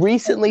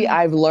 Recently,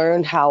 I've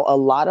learned how a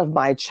lot of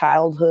my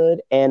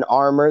childhood and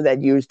armor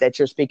that you're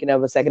speaking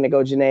of a second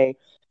ago, Janae,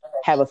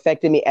 have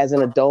affected me as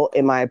an adult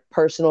in my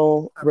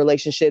personal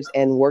relationships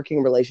and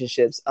working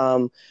relationships.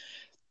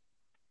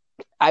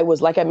 I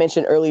was, like I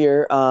mentioned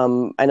earlier,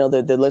 I know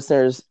that the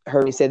listeners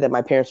heard me say that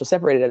my parents were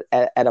separated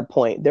at a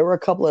point. There were a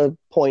couple of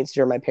points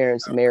during my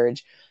parents'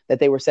 marriage that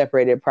they were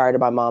separated prior to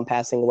my mom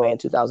passing away in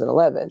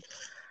 2011.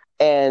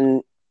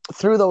 And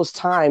through those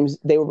times,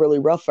 they were really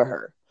rough for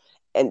her.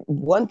 And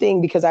one thing,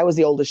 because I was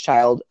the oldest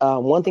child,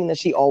 one thing that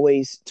she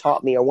always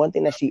taught me, or one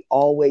thing that she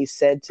always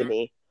said to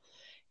me,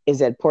 is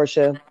that,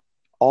 Portia,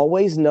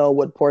 always know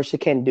what Portia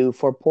can do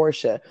for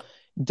Portia.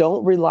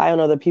 Don't rely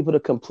on other people to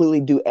completely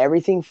do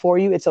everything for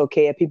you. It's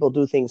okay if people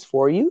do things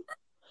for you,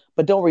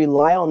 but don't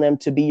rely on them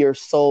to be your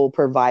sole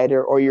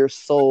provider or your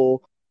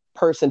sole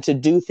person to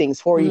do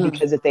things for you,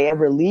 because if they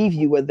ever leave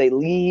you, whether they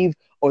leave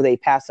or they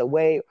pass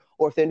away,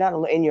 or if they're not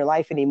in your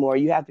life anymore,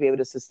 you have to be able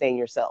to sustain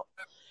yourself.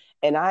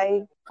 And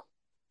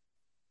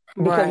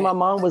because my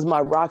mom was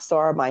my rock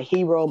star, my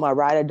hero, my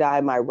ride or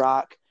die, my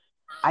rock,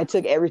 I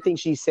took everything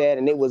she said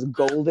and it was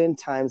golden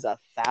times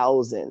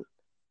 1,000.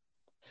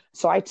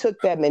 So I took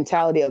that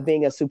mentality of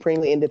being a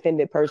supremely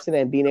independent person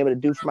and being able to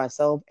do for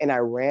myself, and I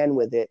ran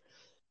with it.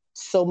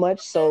 So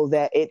much so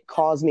that it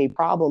caused me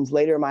problems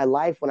later in my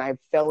life when I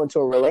fell into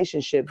a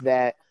relationship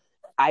that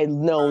I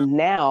know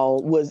now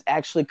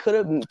could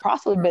have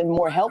possibly been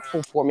more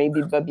helpful for me,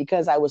 but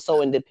because I was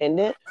so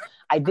independent,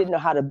 I didn't know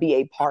how to be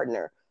a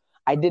partner.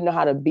 I didn't know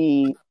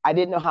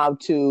how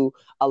to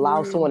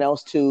allow someone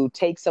else to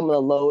take some of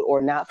the load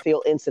or not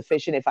feel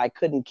insufficient if I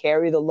couldn't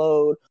carry the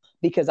load,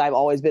 because I've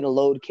always been a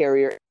load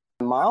carrier.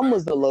 My mom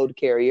was the load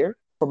carrier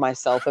for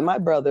myself and my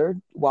brother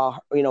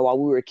while we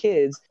were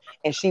kids,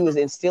 and she was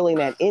instilling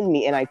that in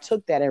me, and I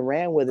took that and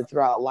ran with it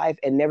throughout life,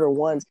 and never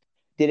once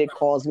did it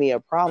cause me a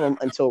problem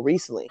until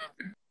recently.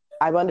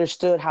 I've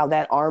understood how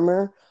that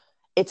armor,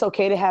 it's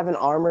okay to have an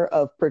armor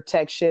of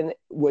protection,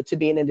 to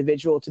be an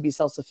individual, to be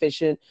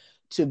self-sufficient,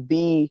 to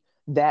be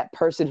that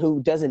person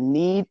who doesn't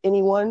need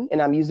anyone, and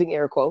I'm using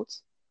air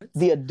quotes.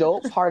 The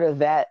adult part of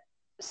that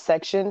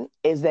section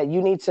is that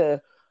you need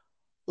to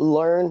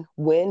learn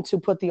when to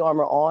put the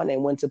armor on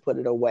and when to put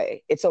it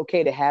away. It's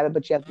okay to have it,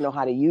 but you have to know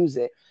how to use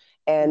it.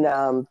 And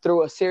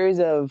through a series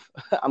of,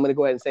 I'm going to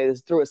go ahead and say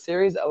this, through a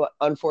series of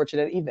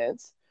unfortunate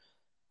events,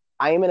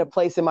 I am in a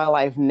place in my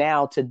life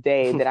now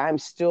today that I'm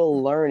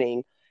still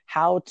learning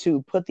how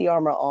to put the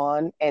armor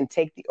on and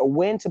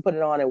when to put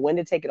it on and when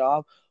to take it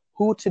off,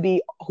 who to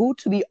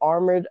be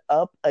armored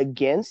up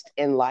against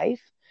in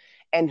life,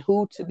 and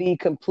who to be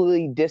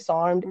completely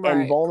disarmed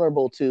and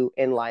vulnerable to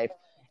in life,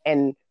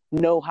 and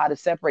know how to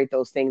separate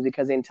those things,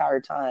 because the entire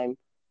time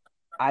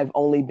I've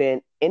only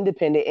been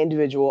independent,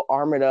 individual,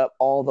 armored up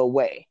all the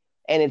way.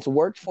 and it's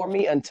worked for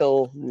me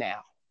until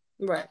now.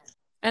 Right.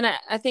 And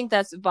I think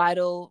that's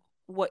vital,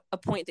 what a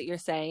point that you're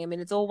saying. I mean,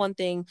 it's all one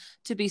thing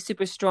to be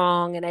super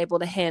strong and able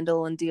to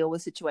handle and deal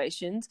with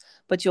situations,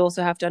 but you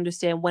also have to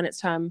understand when it's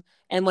time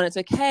and when it's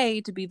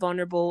okay to be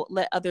vulnerable,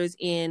 let others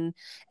in.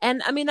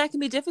 And I mean, that can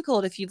be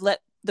difficult if you've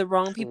let the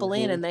wrong people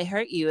in and they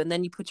hurt you, and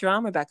then you put your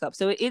armor back up.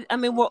 So I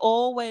mean, we're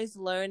always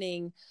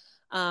learning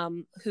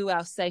who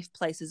our safe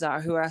places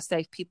are, who our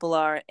safe people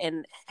are,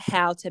 and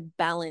how to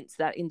balance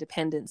that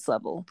independence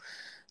level.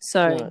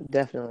 So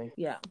definitely.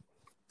 Yeah.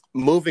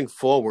 Moving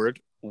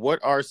forward, what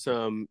are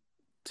some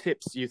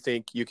tips you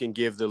think you can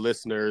give the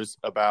listeners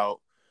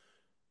about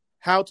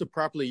how to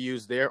properly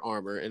use their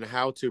armor and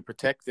how to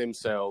protect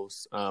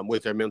themselves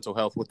with their mental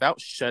health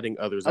without shutting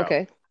others out?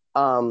 Okay.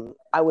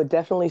 I would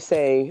definitely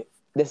say,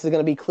 this is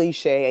going to be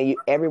cliche, and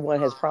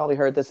everyone has probably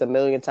heard this a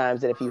million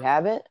times, and if you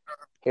haven't,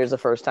 here's the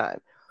first time.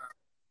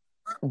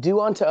 Do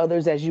unto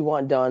others as you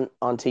want done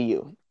unto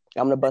you.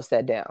 I'm going to bust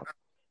that down.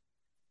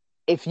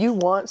 If you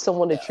want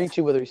someone to treat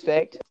you with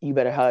respect, you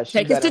better hush.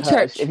 Take us to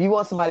church. If you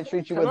want somebody to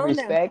treat you with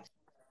respect,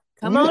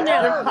 come on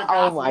now.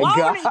 Oh my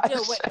gosh.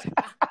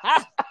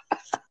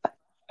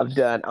 I'm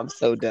done. I'm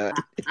so done.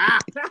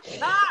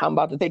 I'm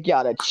about to take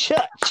y'all to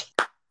church.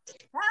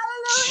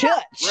 Church.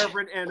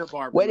 Reverend Anna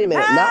Barber. Wait a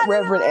minute. Not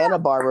Reverend Anna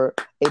Barber.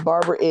 A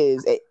barber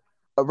is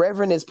a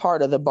reverend is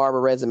part of the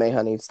barber resume,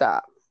 honey.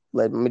 Stop.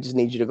 Let me just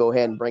need you to go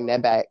ahead and bring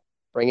that back.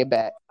 Bring it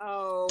back.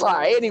 Oh. All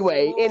right.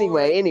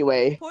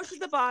 Anyway. Portia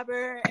the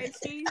barber, and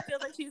she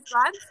feels like she's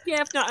gotten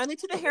gift not only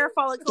to the hair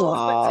follicles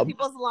but to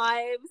people's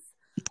lives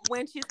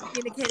when she's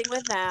communicating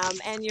with them.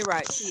 And you're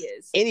right, she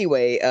is.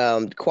 Anyway,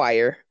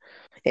 choir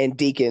and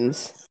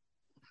deacons.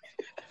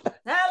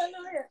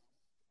 Hallelujah.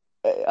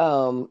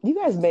 You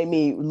guys made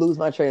me lose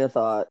my train of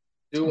thought.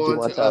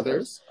 Do unto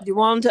others. Do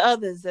unto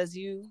others as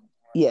you.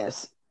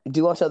 Yes.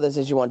 Do unto others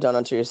as you want done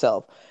unto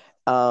yourself.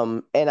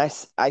 And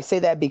I say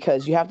that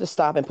because you have to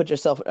stop and put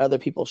yourself in other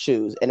people's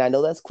shoes. And I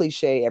know that's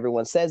cliche.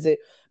 Everyone says it,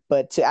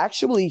 but to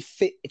actually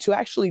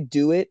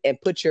do it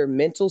and put your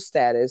mental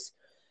status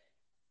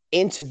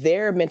into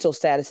their mental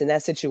status in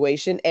that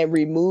situation and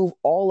remove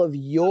all of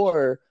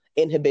your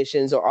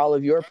inhibitions or all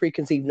of your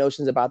preconceived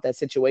notions about that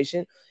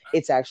situation,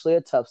 it's actually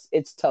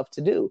it's tough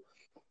to do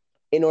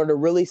in order to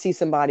really see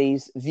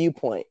somebody's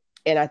viewpoint.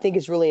 And I think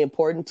it's really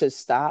important to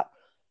stop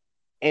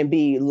and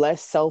be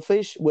less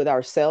selfish with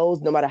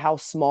ourselves, no matter how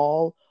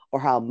small or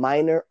how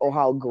minor or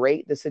how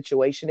great the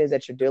situation is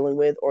that you're dealing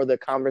with, or the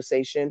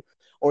conversation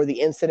or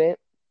the incident.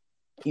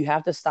 You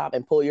have to stop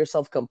and pull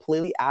yourself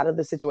completely out of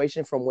the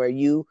situation from where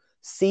you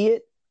see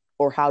it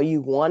or how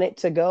you want it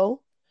to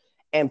go,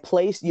 and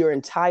place your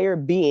entire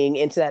being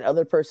into that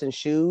other person's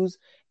shoes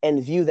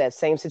and view that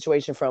same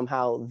situation from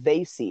how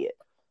they see it.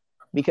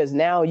 Because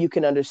now you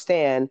can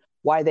understand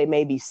why they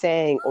may be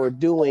saying or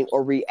doing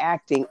or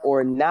reacting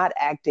or not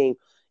acting.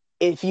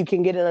 If you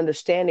can get an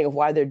understanding of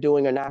why they're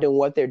doing or not doing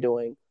what they're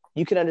doing,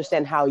 you can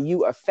understand how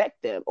you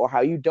affect them or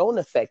how you don't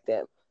affect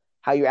them,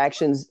 how your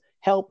actions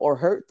help or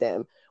hurt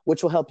them,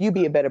 which will help you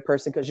be a better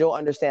person because you'll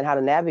understand how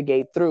to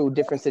navigate through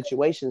different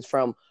situations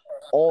from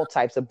all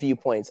types of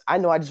viewpoints. I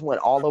know I just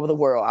went all over the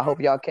world. I hope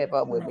y'all kept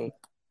up with me.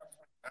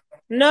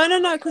 No,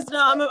 because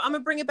I'm gonna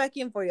bring it back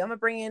in for you. I'm gonna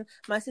bring in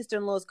my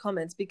sister-in-law's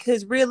comments,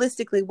 because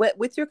realistically,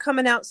 with your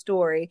coming out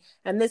story,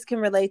 and this can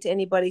relate to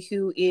anybody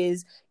who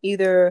is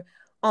either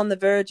on the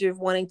verge of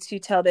wanting to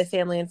tell their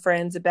family and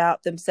friends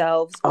about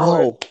themselves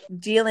or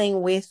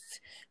dealing with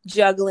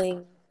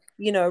juggling,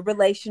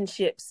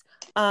 relationships.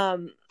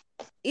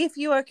 If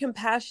you are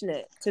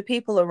compassionate to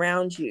people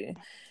around you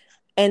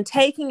and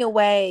taking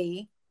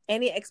away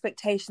any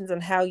expectations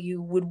on how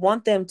you would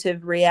want them to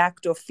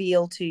react or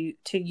feel to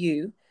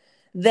you,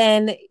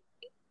 then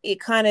it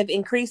kind of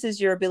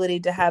increases your ability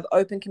to have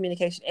open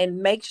communication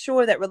and make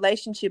sure that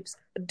relationships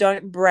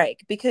don't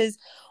break. Because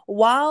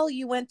while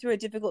you went through a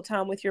difficult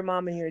time with your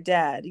mom and your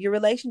dad, your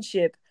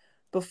relationship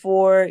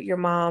before your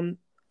mom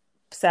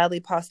sadly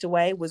passed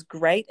away was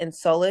great and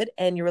solid.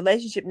 And your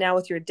relationship now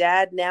with your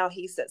dad, now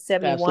he's at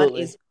 71,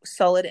 Absolutely. Is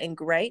solid and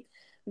great,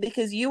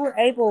 because you were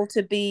able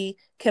to be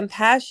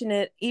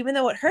compassionate, even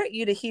though it hurt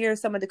you to hear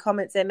some of the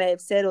comments they may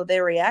have said or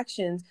their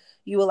reactions.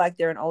 You were like,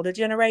 they're an older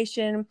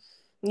generation.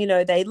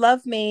 They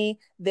love me.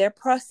 They're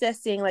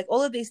processing, like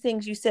all of these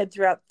things you said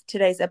throughout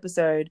today's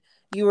episode.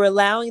 You were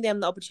allowing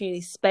them the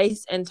opportunity,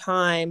 space and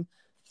time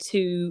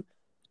to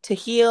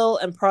heal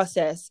and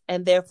process.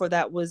 And therefore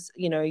that was,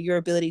 your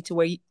ability to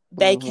where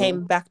they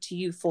came back to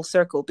you full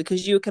circle,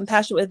 because you were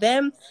compassionate with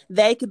them.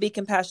 They could be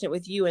compassionate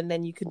with you, and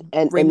then you could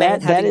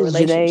remain having a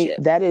relationship.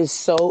 Janae, that is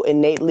so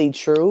innately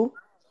true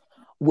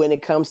when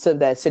it comes to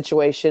that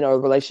situation or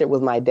relationship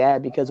with my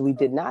dad, because we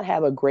did not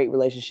have a great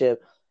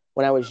relationship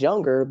when I was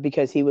younger,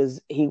 because he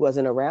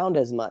wasn't around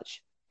as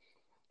much.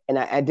 And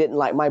I didn't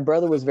like, my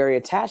brother was very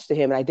attached to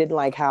him, and I didn't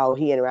like how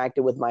he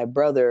interacted with my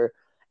brother.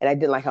 And I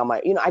didn't like how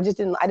I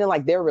didn't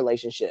like their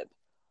relationship.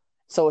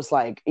 So it's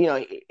like,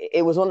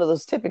 it was one of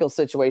those typical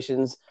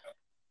situations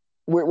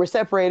we're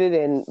separated,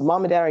 and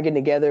mom and dad aren't getting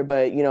together.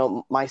 But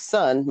my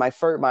son, my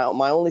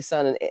only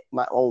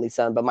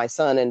son, but my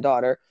son and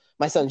daughter.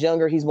 My son's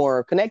younger; he's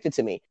more connected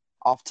to me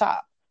off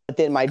top. But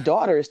then my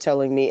daughter is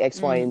telling me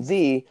X, Y, and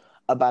Z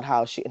about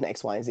how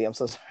X, Y, and Z. I'm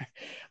so sorry.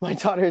 My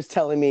daughter is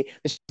telling me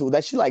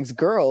that she likes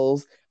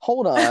girls.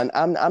 Hold on,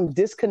 I'm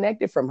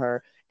disconnected from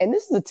her. And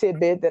this is a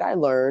tidbit that I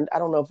learned. I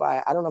don't know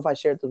if I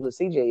shared this with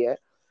CJ yet,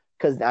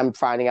 because I'm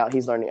finding out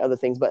he's learning other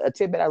things. But a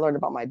tidbit I learned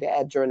about my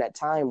dad during that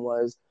time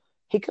was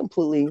he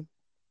completely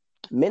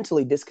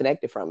mentally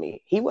disconnected from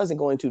me. He wasn't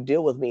going to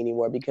deal with me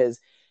anymore, because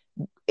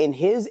in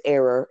his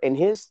era, in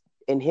his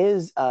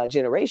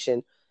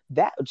generation,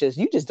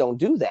 you just don't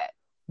do that.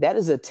 That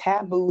is a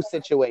taboo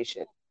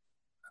situation.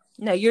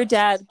 No, your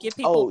dad. Give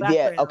people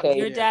background. Yeah, okay.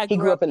 Your dad he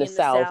grew up in the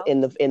South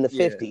in the 50s.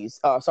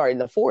 In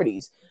the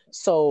 40s.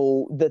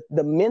 So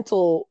the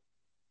mental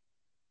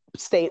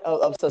state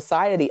of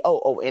society.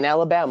 In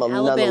Alabama,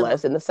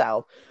 nonetheless, in the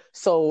South.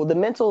 So the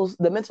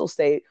mental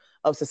state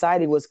of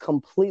society was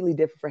completely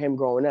different for him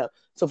growing up.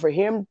 So for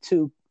him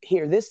to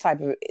hear this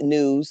type of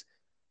news,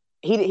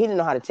 he didn't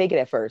know how to take it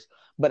at first.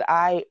 But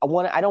I don't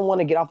want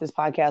to get off this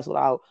podcast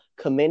without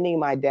commending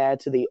my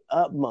dad to the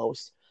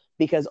utmost,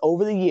 because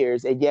over the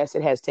years, and yes,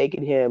 it has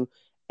taken him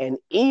an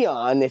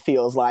eon, it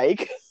feels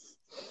like,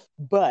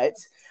 but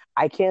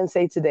I can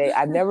say today,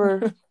 I've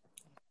never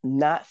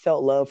not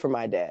felt love for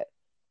my dad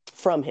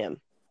from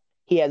him.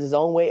 He has his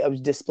own way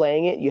of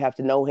displaying it. You have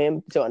to know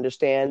him to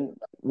understand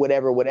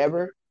whatever.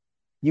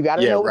 You got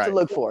to know what to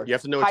look for. You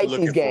have to know what you're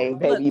looking gang,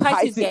 for. Baby. Look,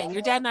 Pisces gang.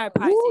 Your dad and I are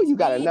Pisces. Ooh, you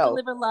got to know.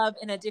 Deliver love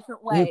in a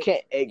different way. You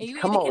can't.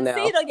 Come on now. You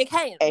can see it or you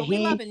can't. But we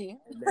loving you.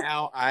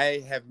 Now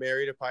I have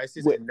married a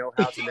Pisces and know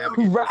how to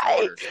navigate those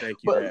waters. Thank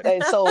you.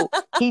 And so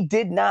we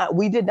did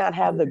not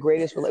have the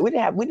greatest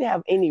relationship. We didn't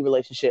have any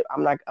relationship.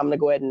 I'm gonna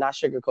go ahead and not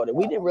sugarcoat it.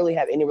 We didn't really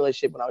have any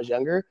relationship when I was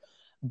younger,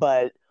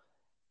 but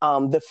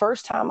the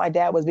first time my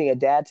dad was being a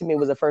dad to me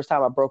was the first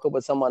time I broke up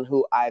with someone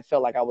who I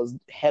felt like I was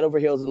head over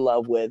heels in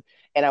love with,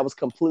 and I was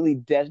completely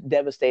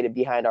devastated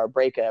behind our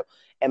breakup.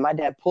 And my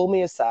dad pulled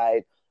me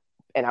aside,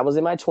 and I was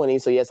in my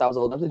 20s, so yes, I was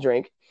old enough to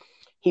drink.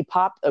 He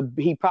popped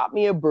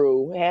me a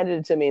brew, handed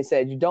it to me, and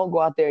said, "You don't go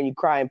out there and you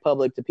cry in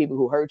public to people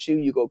who hurt you.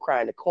 You go cry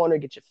in the corner,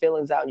 get your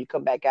feelings out, and you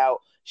come back out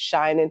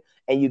shining,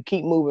 and you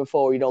keep moving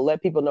forward. You don't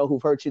let people know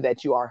who've hurt you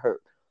that you are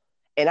hurt."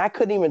 And I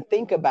couldn't even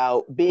think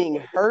about being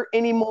hurt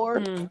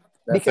anymore.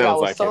 Because I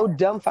was so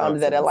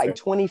dumbfounded that at like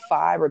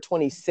 25 or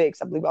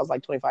 26, I believe I was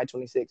like 25,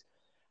 26.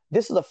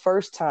 This is the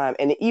first time,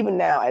 and even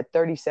now at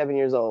 37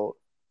 years old,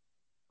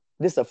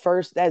 that's the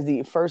first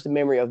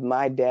memory of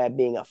my dad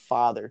being a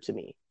father to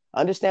me.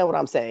 Understand what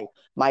I'm saying?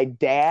 My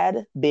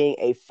dad being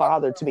a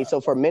father to me. So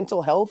for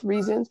mental health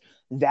reasons,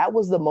 that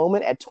was the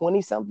moment at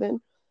 20 something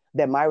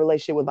that my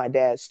relationship with my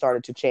dad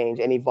started to change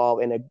and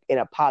evolve in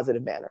a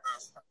positive manner,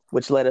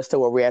 which led us to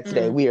where we're at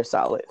today. We are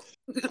solid.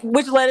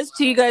 Which led us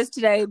to you guys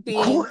today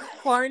being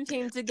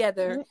quarantined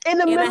together in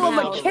the middle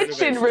of a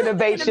kitchen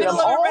renovation of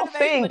all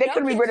things. They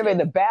could be renovating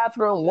the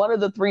bathroom, one of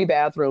the 3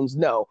 bathrooms.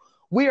 No,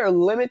 we are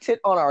limited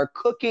on our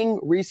cooking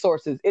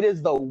resources. It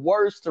is the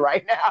worst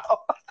right now.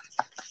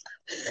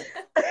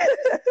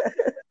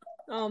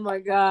 Oh my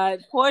God.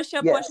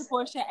 Portia,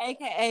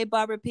 aka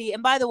Barbara P.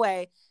 And by the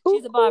way,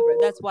 she's a barber.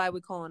 That's why we're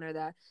calling her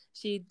that.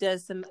 She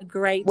does some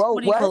great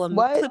what do you call them?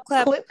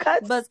 Clip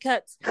cuts? Buzz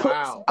cuts.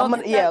 Wow.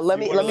 Let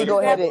me go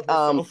ahead and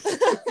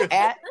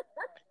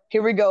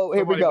here we go.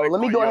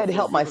 Let me go ahead and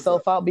help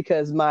myself out,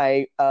 because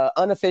my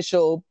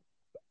unofficial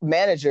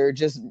manager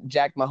just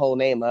jacked my whole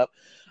name up.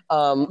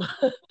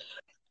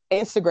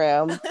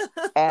 Instagram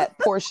at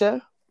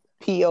Portia,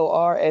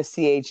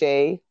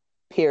 PORSCHA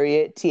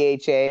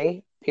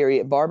 _THA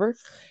 _barber.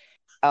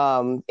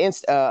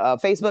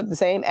 Facebook the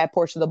same, at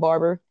Portia the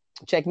Barber.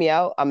 Check me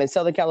out. I'm in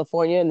Southern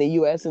California, in the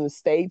US, in the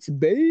States,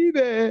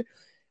 baby.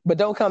 But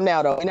don't come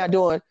now though. We're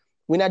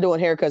not doing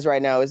haircuts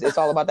right now. It's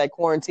all about that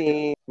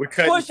quarantine. We're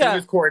cutting as soon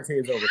as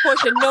quarantine's over.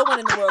 Portia, no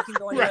one in the world can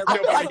go in there. I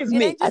feel like it's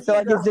me. I feel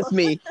like it's just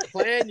me.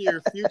 Plan your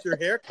future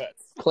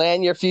haircuts.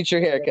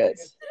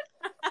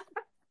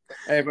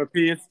 Hey, but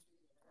P,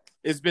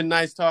 it's been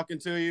nice talking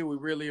to you. We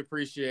really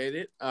appreciate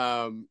it.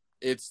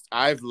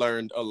 I've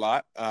learned a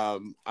lot.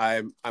 I'm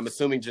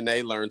assuming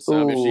Janae learned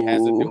some. If she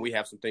hasn't, then we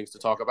have some things to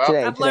talk about.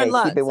 I've learned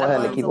lots. Keep it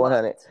 100. Keep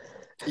 100.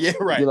 Yeah,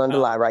 right. You learned a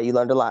lot, right? You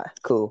learned a lot.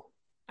 Cool.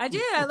 I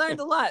did. I learned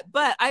a lot.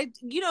 But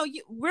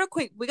real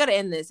quick, we got to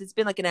end this. It's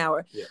been like an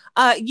hour.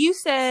 Yeah. You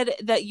said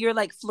that you're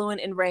like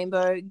fluent in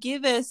rainbow.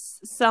 Give us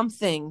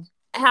something.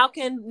 How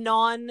can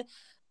non-LGBT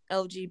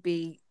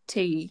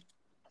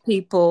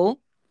people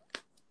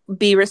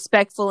be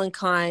respectful and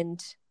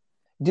kind?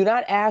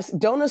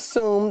 Don't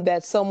assume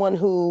that someone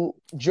who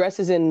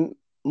dresses in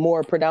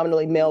more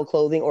predominantly male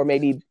clothing, or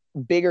maybe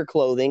bigger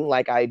clothing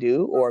like I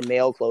do, or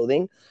male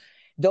clothing,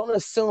 don't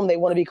assume they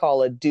want to be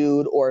called a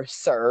dude or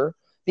sir,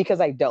 because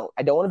I don't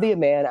want to be a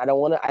man. I don't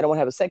want to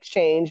have a sex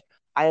change.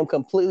 I am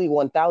completely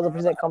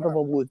 1,000%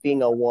 comfortable with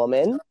being a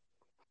woman.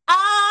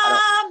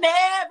 I'm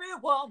every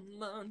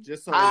woman.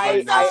 Just so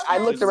I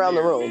looked around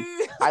the room.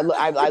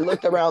 I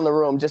looked around the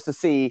room just to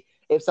see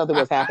if something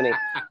was happening.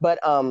 But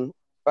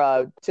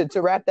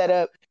to wrap that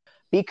up,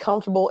 be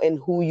comfortable in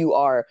who you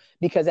are,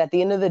 because at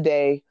the end of the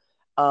day,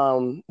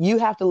 you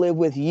have to live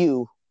with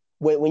you.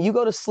 When you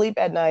go to sleep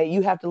at night,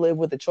 you have to live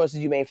with the choices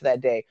you made for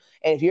that day.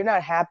 And if you're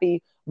not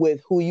happy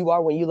with who you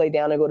are when you lay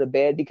down and go to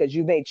bed because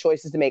you made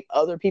choices to make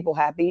other people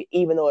happy,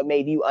 even though it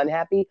made you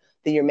unhappy,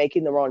 then you're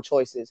making the wrong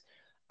choices.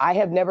 I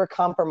have never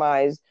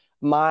compromised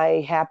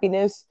my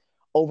happiness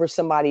over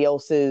somebody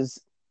else's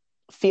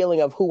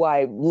feeling of who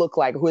I look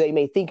like, who they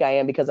may think I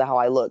am because of how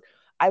I look.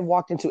 I've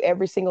walked into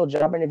every single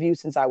job interview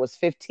since I was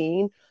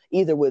 15,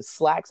 either with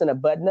slacks and a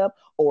button up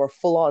or a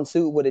full on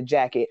suit with a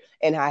jacket.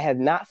 And I have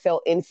not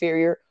felt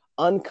inferior,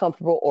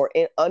 uncomfortable, or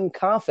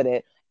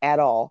unconfident at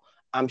all.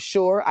 I'm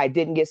sure I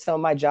didn't get some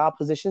of my job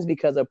positions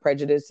because of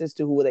prejudices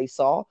to who they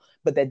saw,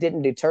 but that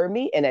didn't deter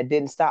me and that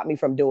didn't stop me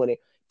from doing it.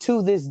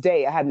 To this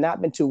day, I have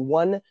not been to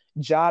one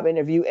job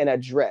interview in a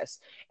dress.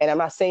 And I'm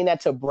not saying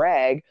that to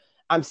brag.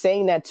 I'm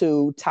saying that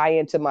to tie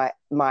into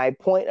my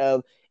point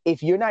of,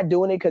 if you're not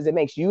doing it because it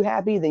makes you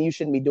happy, then you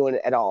shouldn't be doing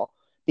it at all.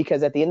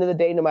 Because at the end of the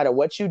day, no matter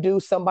what you do,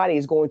 somebody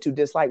is going to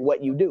dislike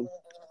what you do.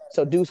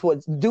 So do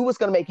what's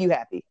going to make you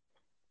happy.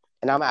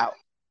 And I'm out.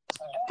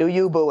 Do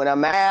you, boo, and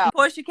I'm out.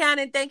 Portia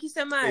Cannon, thank you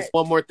so much. There's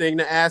one more thing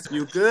to ask.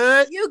 You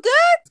good? You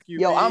good?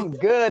 Yo, I'm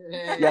good.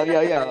 Yo.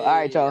 All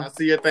right, y'all. I'll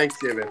see you at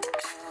Thanksgiving.